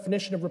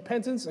definition of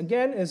repentance,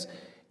 again, is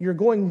you're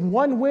going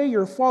one way,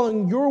 you're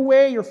following your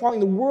way, you're following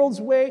the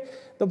world's way,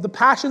 the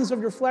passions of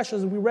your flesh,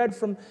 as we read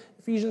from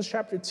Ephesians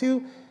chapter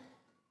 2.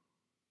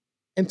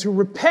 And to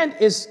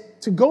repent is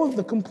to go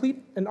the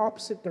complete and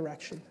opposite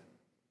direction,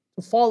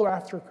 to follow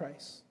after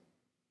Christ.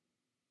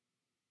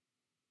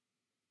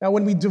 Now,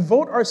 when we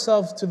devote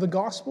ourselves to the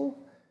gospel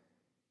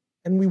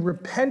and we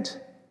repent,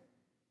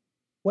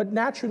 what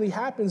naturally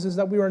happens is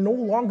that we are no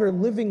longer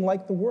living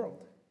like the world.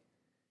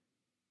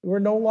 We're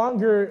no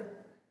longer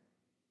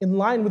in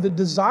line with the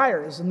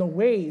desires and the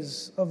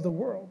ways of the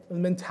world, the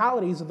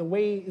mentalities of the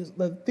ways,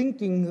 the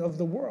thinking of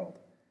the world.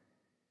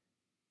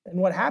 And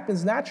what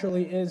happens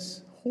naturally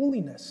is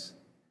holiness.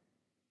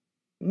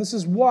 And this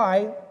is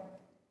why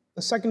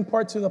the second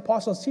part to the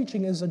apostles'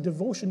 teaching is a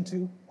devotion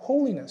to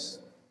holiness.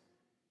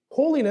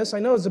 Holiness, I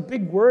know, is a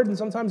big word and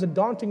sometimes a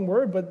daunting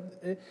word,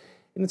 but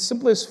in its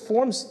simplest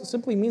forms,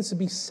 simply means to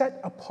be set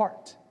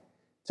apart,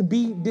 to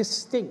be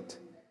distinct.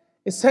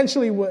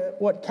 Essentially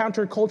what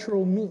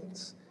countercultural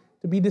means,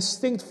 to be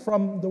distinct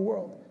from the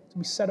world, to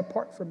be set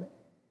apart from it.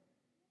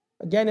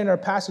 Again, in our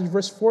passage,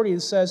 verse 40,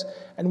 it says,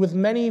 "And with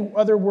many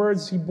other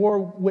words he bore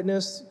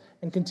witness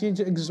and continued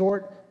to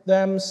exhort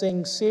them,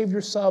 saying, 'Save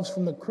yourselves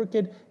from the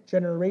crooked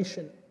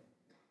generation.'"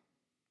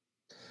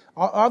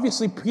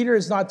 Obviously, Peter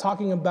is not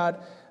talking about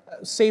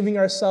saving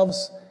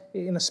ourselves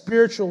in a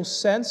spiritual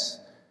sense.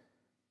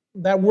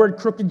 That word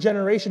crooked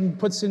generation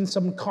puts in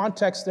some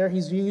context there.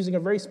 He's using a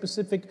very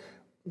specific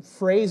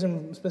phrase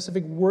and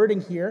specific wording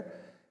here.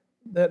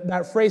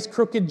 That phrase,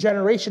 crooked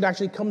generation,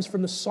 actually comes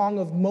from the Song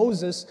of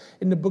Moses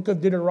in the book of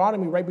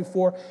Deuteronomy, right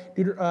before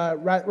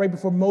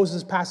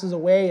Moses passes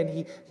away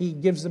and he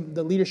gives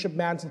the leadership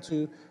mantle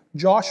to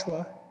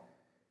Joshua.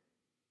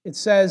 It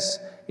says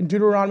in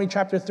Deuteronomy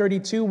chapter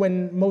 32,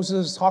 when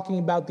Moses is talking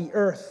about the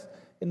earth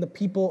and the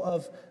people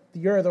of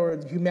the earth, or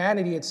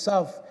humanity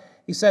itself,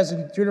 he says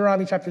in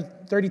Deuteronomy chapter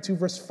 32,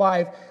 verse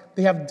 5,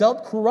 "They have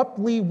dealt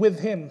corruptly with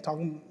him,"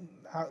 talking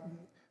about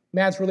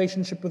man's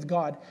relationship with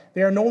God.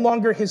 "They are no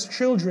longer his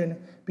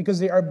children because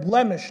they are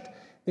blemished.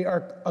 They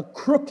are a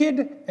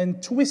crooked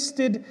and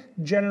twisted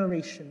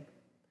generation."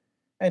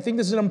 And I think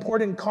this is an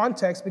important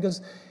context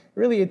because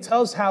really it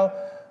tells how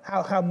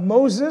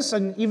Moses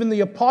and even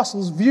the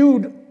apostles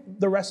viewed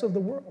the rest of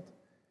the world,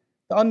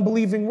 the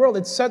unbelieving world.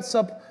 It sets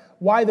up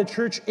why the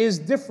church is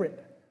different.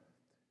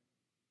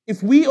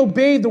 If we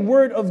obey the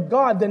word of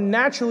God, then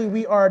naturally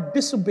we are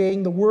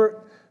disobeying the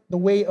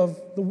way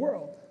of the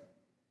world.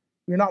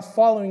 We're not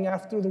following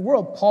after the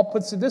world. Paul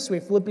puts it this way,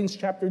 Philippians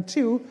chapter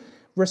 2,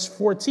 verse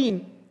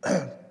 14.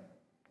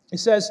 It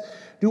says,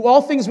 "Do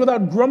all things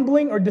without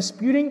grumbling or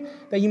disputing,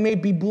 that you may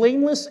be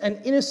blameless and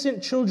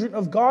innocent children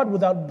of God,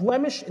 without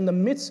blemish in the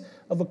midst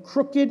of a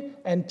crooked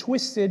and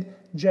twisted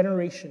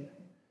generation,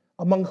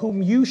 among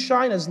whom you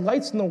shine as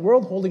lights in the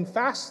world, holding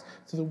fast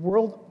to the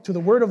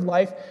word of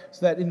life,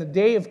 so that in the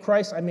day of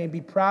Christ I may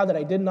be proud that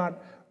I did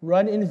not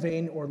run in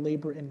vain or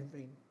labor in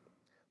vain."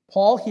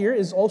 Paul here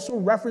is also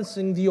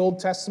referencing the Old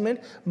Testament,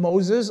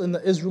 Moses and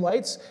the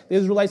Israelites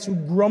who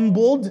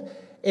grumbled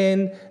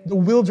in the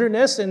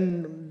wilderness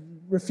and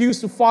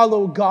refused to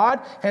follow God.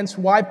 Hence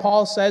why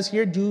Paul says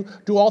here, do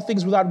all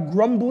things without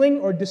grumbling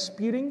or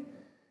disputing.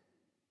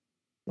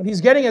 What he's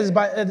getting is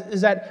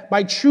that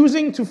by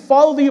choosing to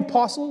follow the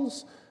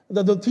apostles,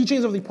 the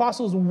teachings of the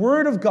apostles, the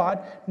word of God,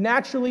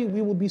 naturally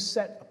we will be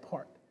set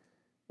apart.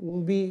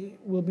 We'll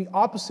be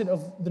opposite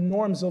of the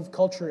norms of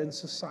culture and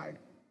society.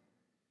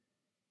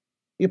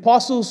 The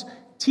apostles'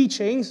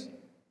 teachings,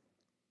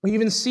 we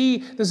even see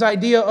this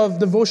idea of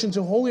devotion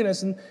to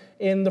holiness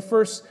in the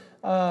first,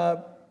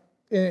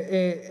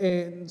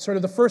 in sort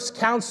of the first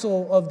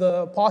council of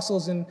the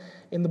apostles in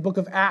the book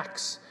of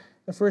Acts,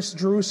 the first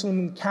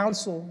Jerusalem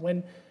council,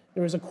 when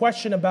there was a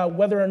question about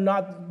whether or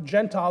not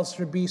Gentiles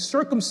should be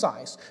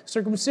circumcised.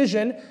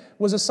 Circumcision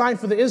was a sign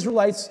for the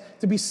Israelites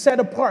to be set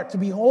apart, to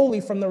be holy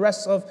from the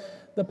rest of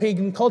the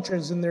pagan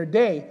cultures in their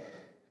day,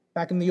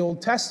 back in the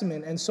Old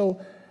Testament. And so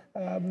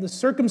the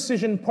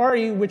circumcision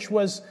party, which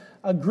was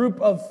a group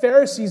of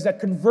Pharisees that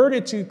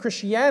converted to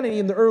Christianity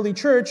in the early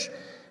church,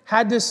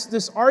 had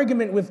this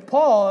argument with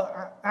Paul,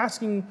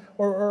 asking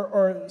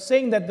or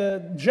saying that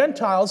the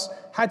Gentiles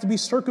had to be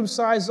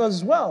circumcised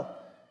as well.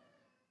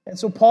 And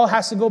so Paul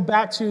has to go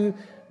back to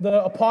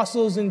the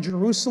apostles in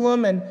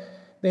Jerusalem, and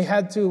they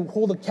had to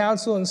hold a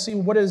council and see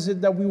what is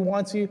it that we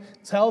want to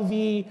tell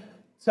the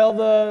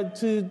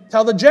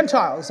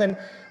Gentiles. And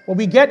what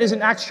we get is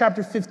in Acts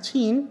chapter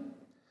 15,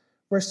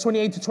 verse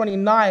 28 to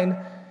 29,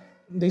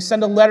 they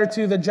send a letter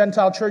to the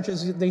Gentile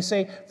churches. They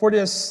say, For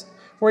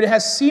it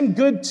has seemed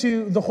good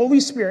to the Holy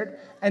Spirit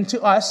and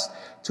to us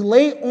to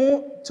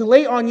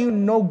lay on you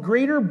no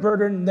greater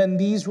burden than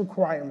these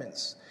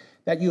requirements,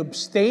 that you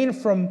abstain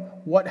from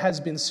what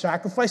has been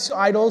sacrificed to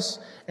idols,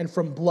 and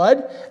from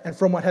blood, and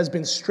from what has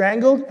been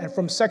strangled, and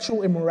from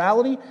sexual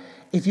immorality.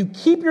 If you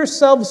keep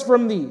yourselves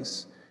from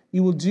these,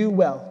 you will do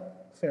well.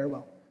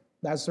 Farewell."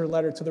 That's their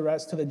letter to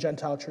the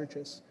Gentile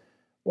churches.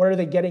 What are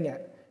they getting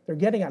at? They're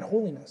getting at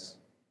holiness.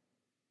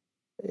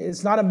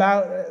 It's not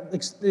about,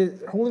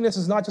 holiness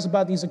is not just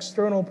about these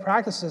external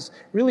practices.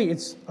 Really,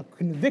 it's a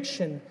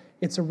conviction.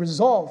 It's a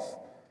resolve.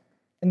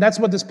 And that's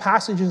what this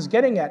passage is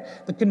getting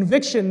at. The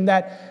conviction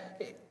that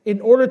in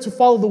order to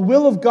follow the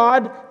will of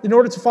God, in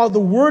order to follow the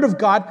word of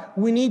God,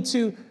 we need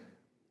to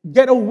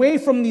get away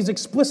from these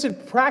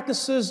explicit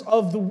practices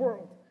of the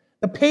world.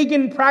 the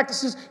pagan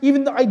practices,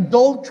 even the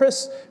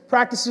idolatrous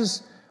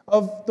practices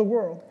of the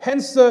world.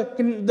 Hence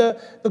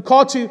the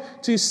call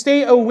to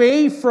stay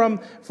away from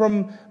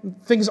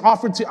things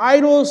offered to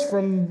idols,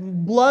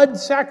 from blood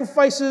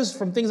sacrifices,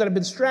 from things that have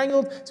been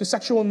strangled, to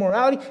sexual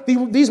immorality.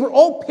 These were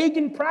all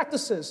pagan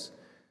practices.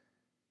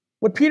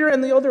 What Peter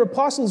and the other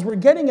apostles were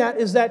getting at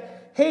is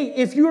that, hey,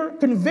 if your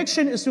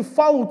conviction is to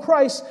follow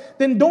Christ,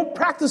 then don't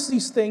practice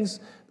these things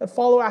that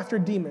follow after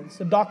demons,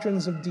 the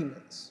doctrines of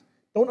demons.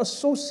 Don't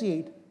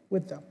associate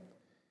with them.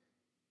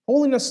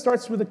 Holiness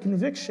starts with a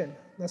conviction.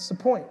 That's the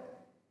point.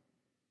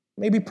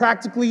 Maybe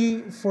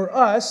practically for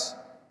us,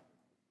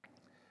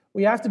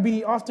 we have to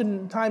be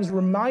oftentimes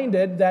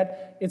reminded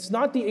that it's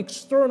not the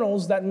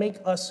externals that make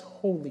us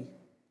holy.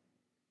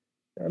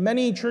 There are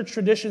many church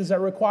traditions that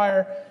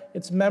require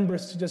its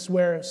members to just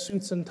wear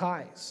suits and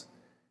ties.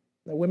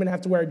 That women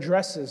have to wear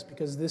dresses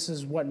because this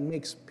is what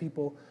makes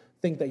people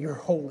think that you're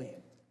holy,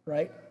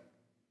 right?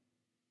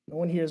 No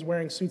one here is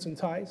wearing suits and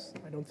ties,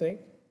 I don't think.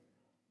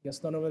 I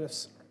guess none of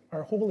us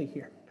are holy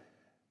here.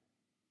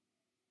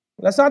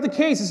 That's not the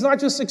case. It's not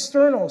just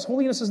externals.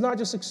 Holiness is not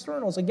just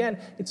externals. Again,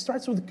 it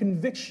starts with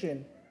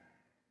conviction.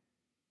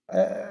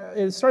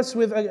 It starts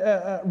with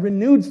a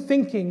renewed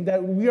thinking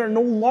that we are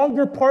no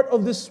longer part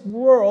of this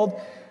world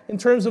in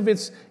terms of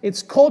its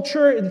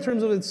culture, in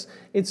terms of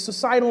its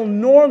societal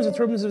norms, in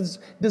terms of its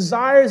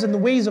desires and the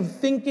ways of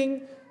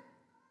thinking.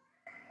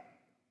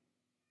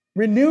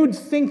 Renewed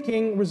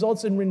thinking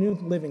results in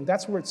renewed living.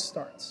 That's where it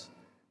starts.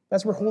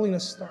 That's where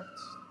holiness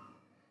starts.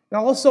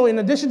 Now also, in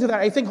addition to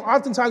that, I think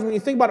oftentimes when you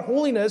think about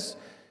holiness,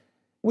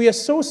 we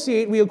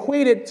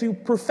equate it to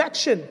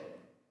perfection.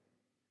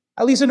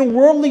 At least in a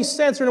worldly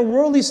sense or in a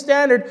worldly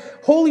standard,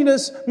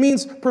 holiness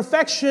means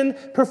perfection.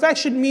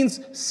 Perfection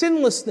means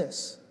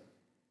sinlessness.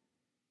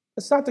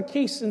 That's not the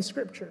case in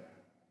Scripture.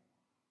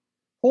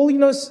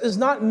 Holiness is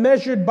not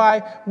measured by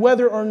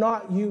whether or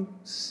not you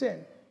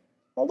sin.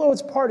 Although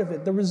it's part of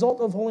it. The result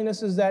of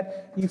holiness is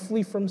that you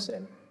flee from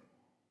sin.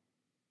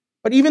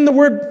 But even the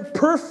word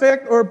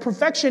perfect or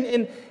perfection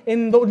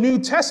in the New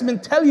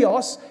Testament,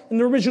 teleos, in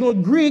the original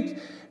Greek,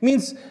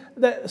 means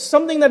that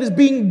something that is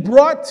being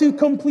brought to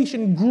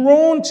completion,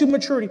 grown to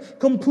maturity,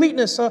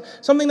 completeness,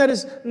 something that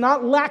is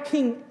not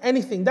lacking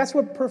anything. That's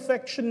what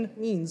perfection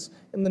means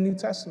in the New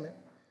Testament.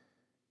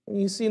 When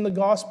you see in the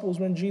Gospels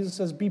when Jesus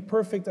says, be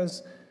perfect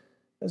as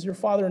your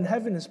Father in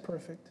heaven is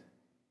perfect.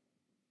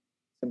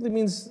 It simply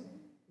means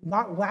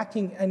not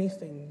lacking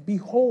anything. Be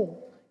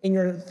whole in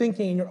your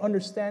thinking and your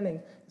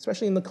understanding,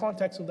 especially in the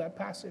context of that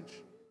passage.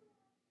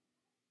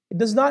 It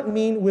does not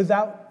mean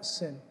without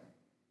sin.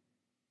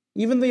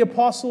 Even the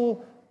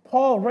Apostle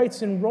Paul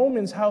writes in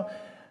Romans how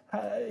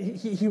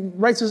he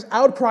writes his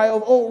outcry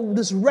of, oh,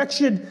 this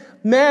wretched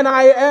man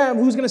I am,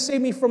 who's going to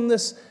save me from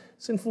this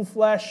sinful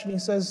flesh? And he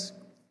says,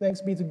 thanks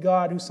be to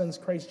God who sends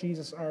Christ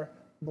Jesus our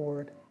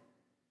Lord.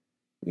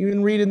 We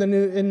even read in the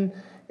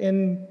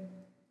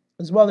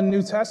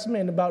New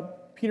Testament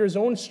about Peter's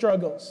own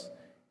struggles.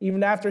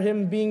 Even after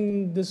him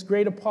being this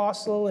great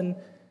apostle and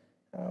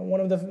one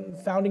of the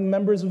founding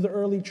members of the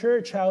early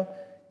church, how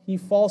he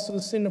falls to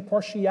the sin of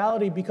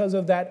partiality because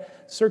of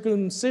that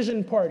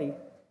circumcision party.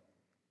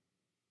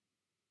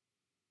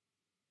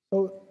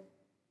 So,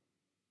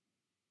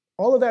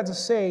 all of that to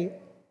say,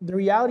 the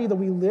reality that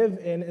we live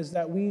in is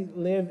that we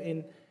live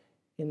in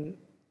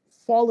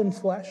fallen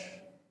flesh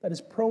that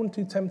is prone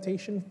to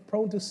temptation,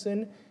 prone to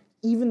sin,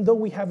 even though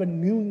we have a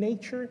new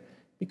nature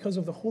because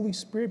of the Holy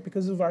Spirit,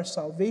 because of our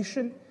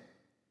salvation.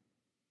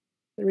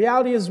 The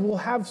reality is we'll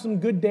have some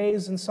good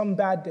days and some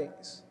bad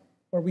days,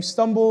 where we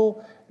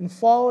stumble and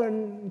fall,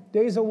 and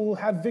days that we'll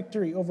have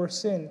victory over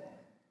sin.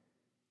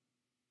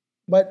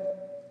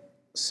 But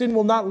sin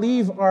will not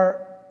leave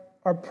our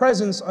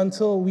presence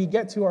until we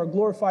get to our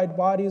glorified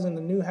bodies in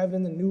the new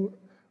heaven, the new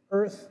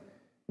earth.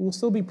 We will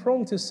still be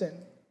prone to sin.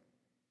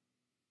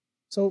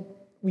 So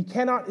we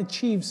cannot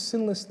achieve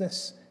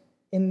sinlessness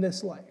in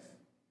this life.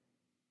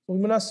 We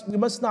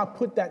must not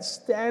put that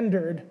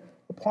standard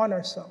upon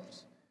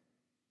ourselves.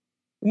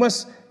 We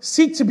must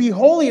seek to be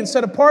holy and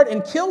set apart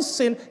and kill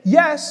sin,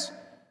 yes,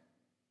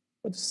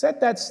 but to set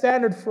that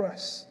standard for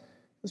us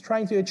is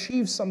trying to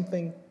achieve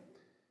something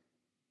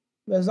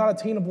that is not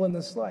attainable in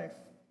this life.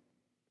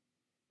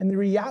 And the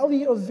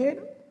reality of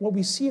it, what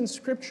we see in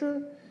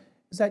Scripture,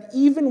 is that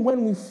even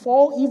when we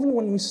fall, even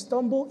when we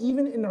stumble,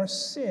 even in our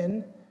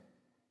sin,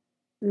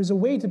 there's a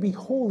way to be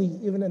holy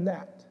even in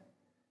that,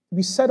 to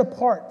be set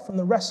apart from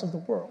the rest of the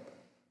world.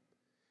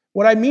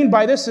 What I mean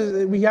by this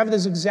is we have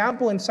this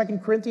example in 2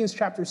 Corinthians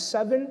chapter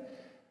 7.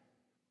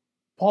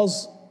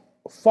 Paul's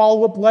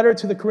follow-up letter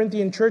to the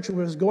Corinthian church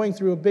was going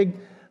through a big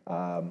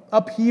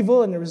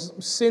upheaval, and there was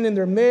sin in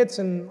their midst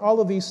and all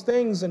of these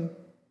things. And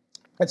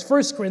that's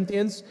 1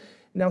 Corinthians.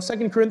 Now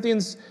 2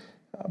 Corinthians,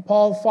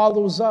 Paul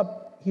follows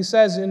up. He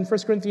says in 2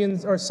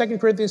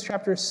 Corinthians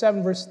chapter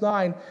 7, verse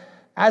 9,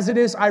 as it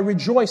is, I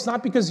rejoice,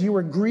 not because you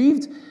were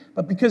grieved,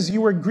 but because you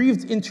were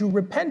grieved into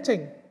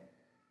repenting.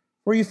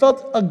 For you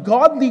felt a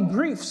godly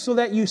grief, so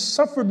that you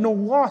suffered no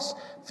loss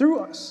through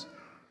us.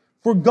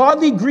 For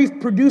godly grief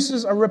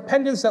produces a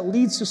repentance that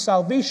leads to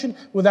salvation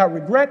without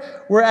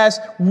regret, whereas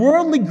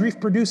worldly grief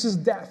produces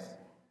death.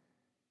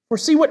 For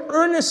see what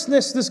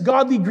earnestness this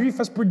godly grief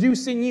has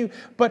produced in you,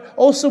 but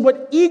also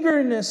what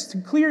eagerness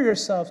to clear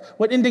yourselves,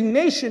 what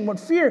indignation, what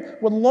fear,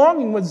 what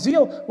longing, what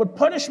zeal, what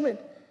punishment.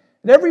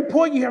 At every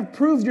point you have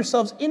proved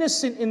yourselves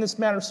innocent in this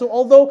matter. So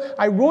although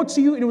I wrote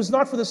to you, it was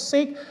not for the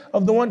sake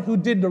of the one who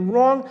did the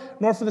wrong,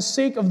 nor for the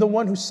sake of the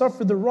one who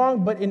suffered the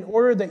wrong, but in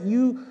order that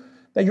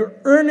your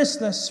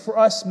earnestness for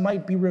us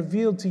might be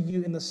revealed to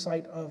you in the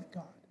sight of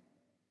God.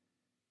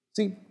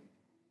 See,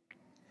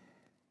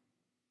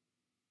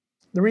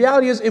 the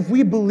reality is, if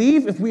we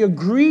believe, if we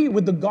agree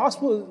with the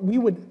gospel, we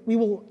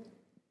will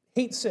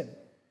hate sin.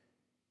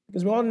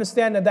 Because we all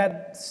understand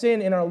that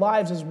sin in our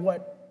lives is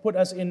what put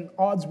us in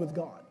odds with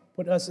God,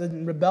 put us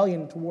in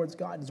rebellion towards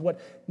God, is what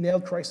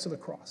nailed Christ to the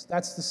cross.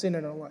 That's the sin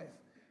in our life.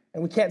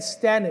 And we can't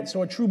stand it.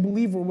 So a true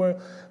believer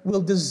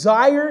will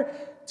desire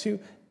to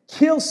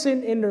kill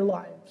sin in their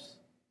lives,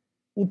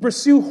 will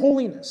pursue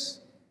holiness.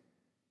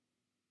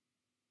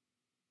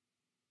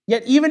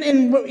 Yet even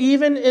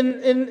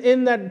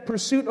in that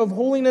pursuit of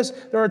holiness,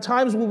 there are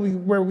times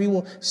where we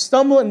will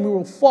stumble and we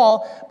will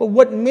fall. But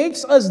what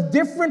makes us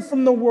different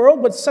from the world,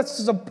 what sets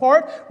us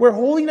apart, where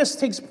holiness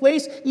takes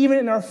place, even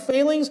in our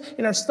failings,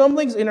 in our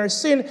stumblings, in our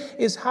sin,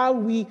 is how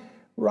we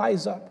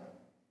rise up,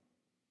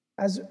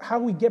 as how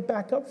we get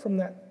back up from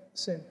that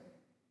sin.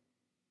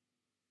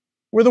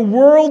 Where the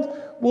world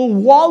will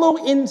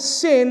wallow in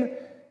sin,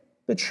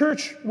 the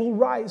church will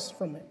rise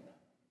from it.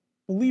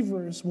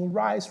 Believers will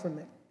rise from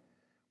it.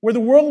 Where the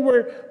world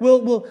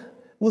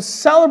will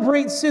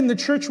celebrate sin, the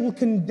church will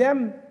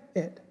condemn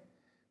it.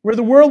 Where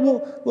the world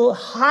will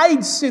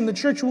hide sin, the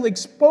church will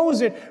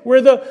expose it.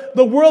 Where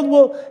the world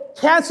will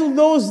cancel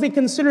those they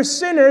consider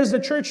sinners, the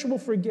church will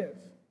forgive.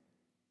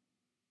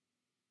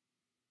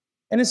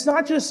 And it's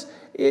not just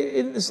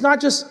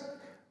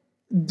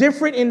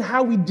different in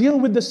how we deal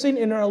with the sin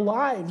in our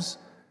lives,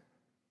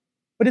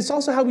 but it's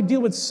also how we deal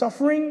with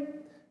suffering,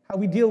 how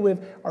we deal with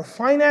our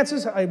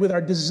finances, with our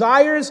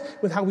desires,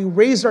 with how we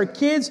raise our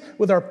kids,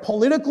 with our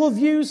political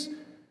views.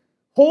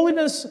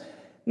 Holiness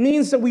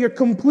means that we are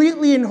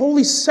completely and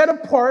wholly set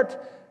apart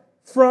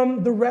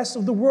from the rest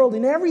of the world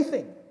in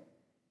everything,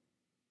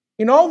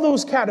 in all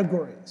those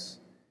categories.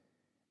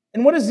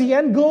 And what is the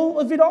end goal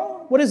of it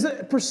all? What is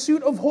the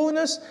pursuit of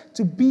holiness?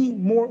 To be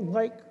more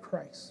like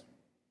Christ.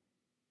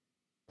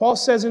 Paul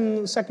says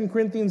in 2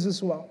 Corinthians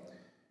as well,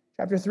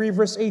 chapter 3,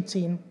 verse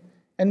 18,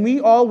 and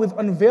we all with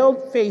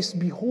unveiled face,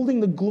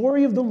 beholding the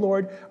glory of the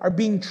Lord, are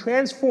being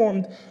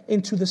transformed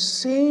into the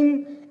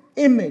same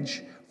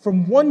image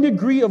from one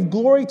degree of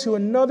glory to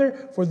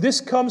another, for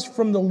this comes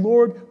from the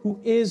Lord who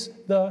is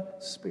the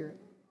Spirit.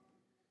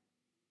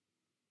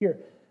 Here,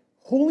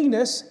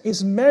 holiness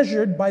is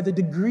measured by the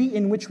degree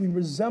in which we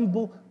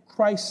resemble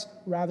Christ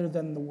rather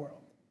than the world.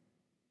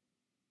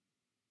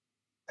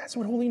 That's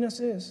what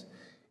holiness is.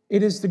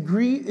 It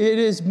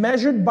is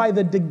measured by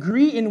the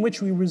degree in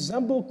which we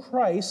resemble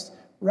Christ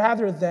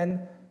rather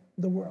than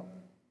the world.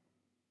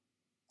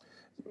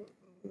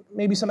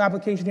 Maybe some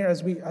application here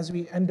as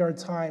we end our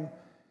time.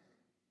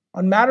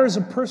 On matters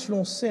of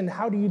personal sin,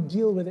 how do you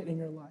deal with it in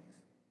your life?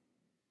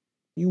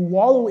 Do you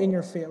wallow in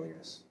your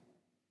failures?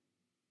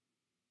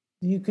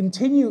 Do you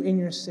continue in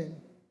your sin?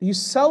 Do you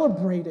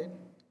celebrate it?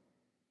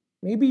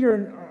 Maybe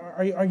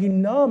are you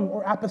numb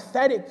or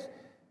apathetic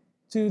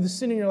to the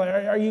sin in your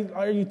life?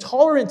 Are you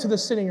tolerant to the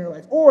sin in your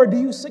life? Or do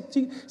you seek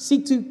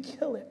to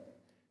kill it,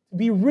 to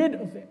be rid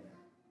of it?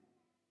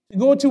 To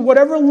go to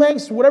whatever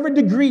lengths, whatever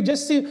degree,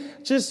 just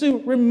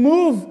to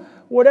remove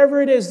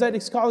whatever it is that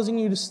is causing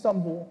you to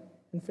stumble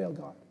and fail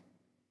God.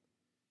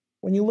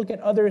 When you look at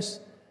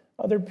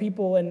other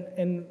people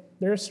and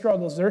their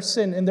struggles, their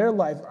sin in their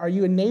life, are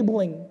you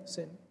enabling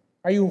sin?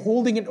 Are you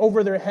holding it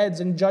over their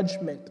heads in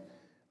judgment?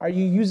 Are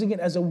you using it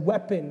as a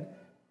weapon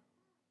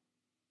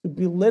to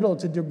belittle,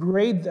 to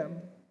degrade them,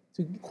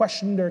 to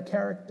question their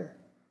character?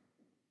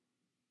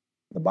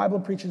 The Bible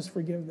preaches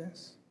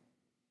forgiveness.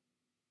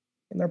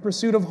 In their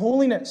pursuit of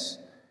holiness,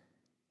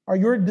 are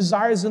your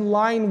desires in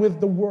line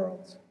with the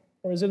world?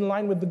 Or is it in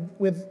line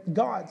with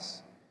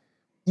God's?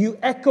 Do you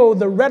echo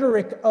the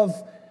rhetoric of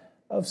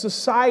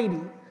society?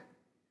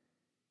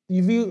 Do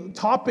you view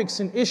topics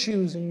and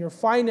issues and your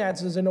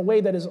finances in a way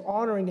that is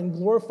honoring and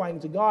glorifying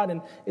to God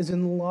and is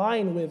in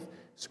line with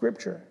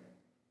Scripture?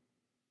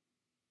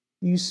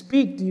 Do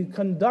you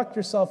conduct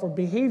yourself or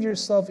behave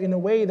yourself in a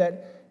way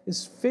that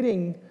is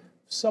fitting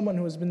someone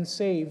who has been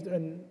saved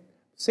and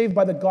saved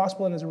by the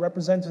gospel and is a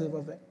representative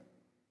of it?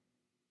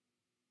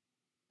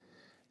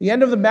 The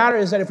end of the matter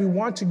is that if we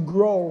want to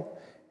grow,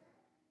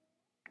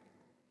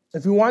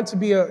 if we want to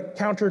be a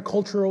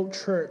countercultural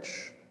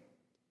church,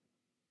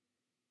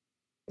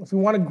 if we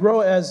want to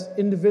grow as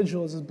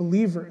individuals, as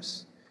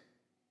believers,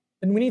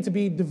 then we need to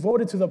be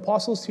devoted to the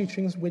apostles'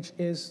 teachings, which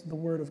is the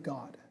Word of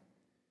God,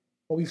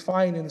 what we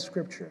find in the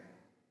Scripture.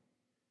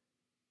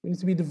 We need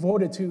to be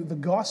devoted to the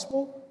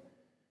gospel,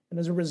 and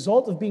as a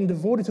result of being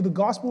devoted to the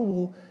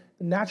gospel,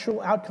 the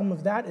natural outcome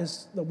of that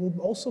is that we'll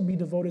also be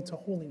devoted to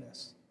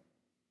holiness.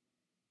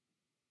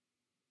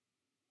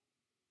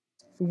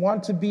 we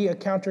want to be a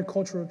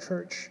countercultural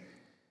church,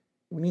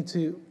 we need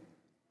to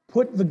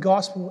put the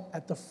gospel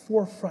at the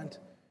forefront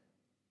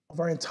of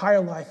our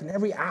entire life in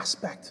every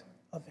aspect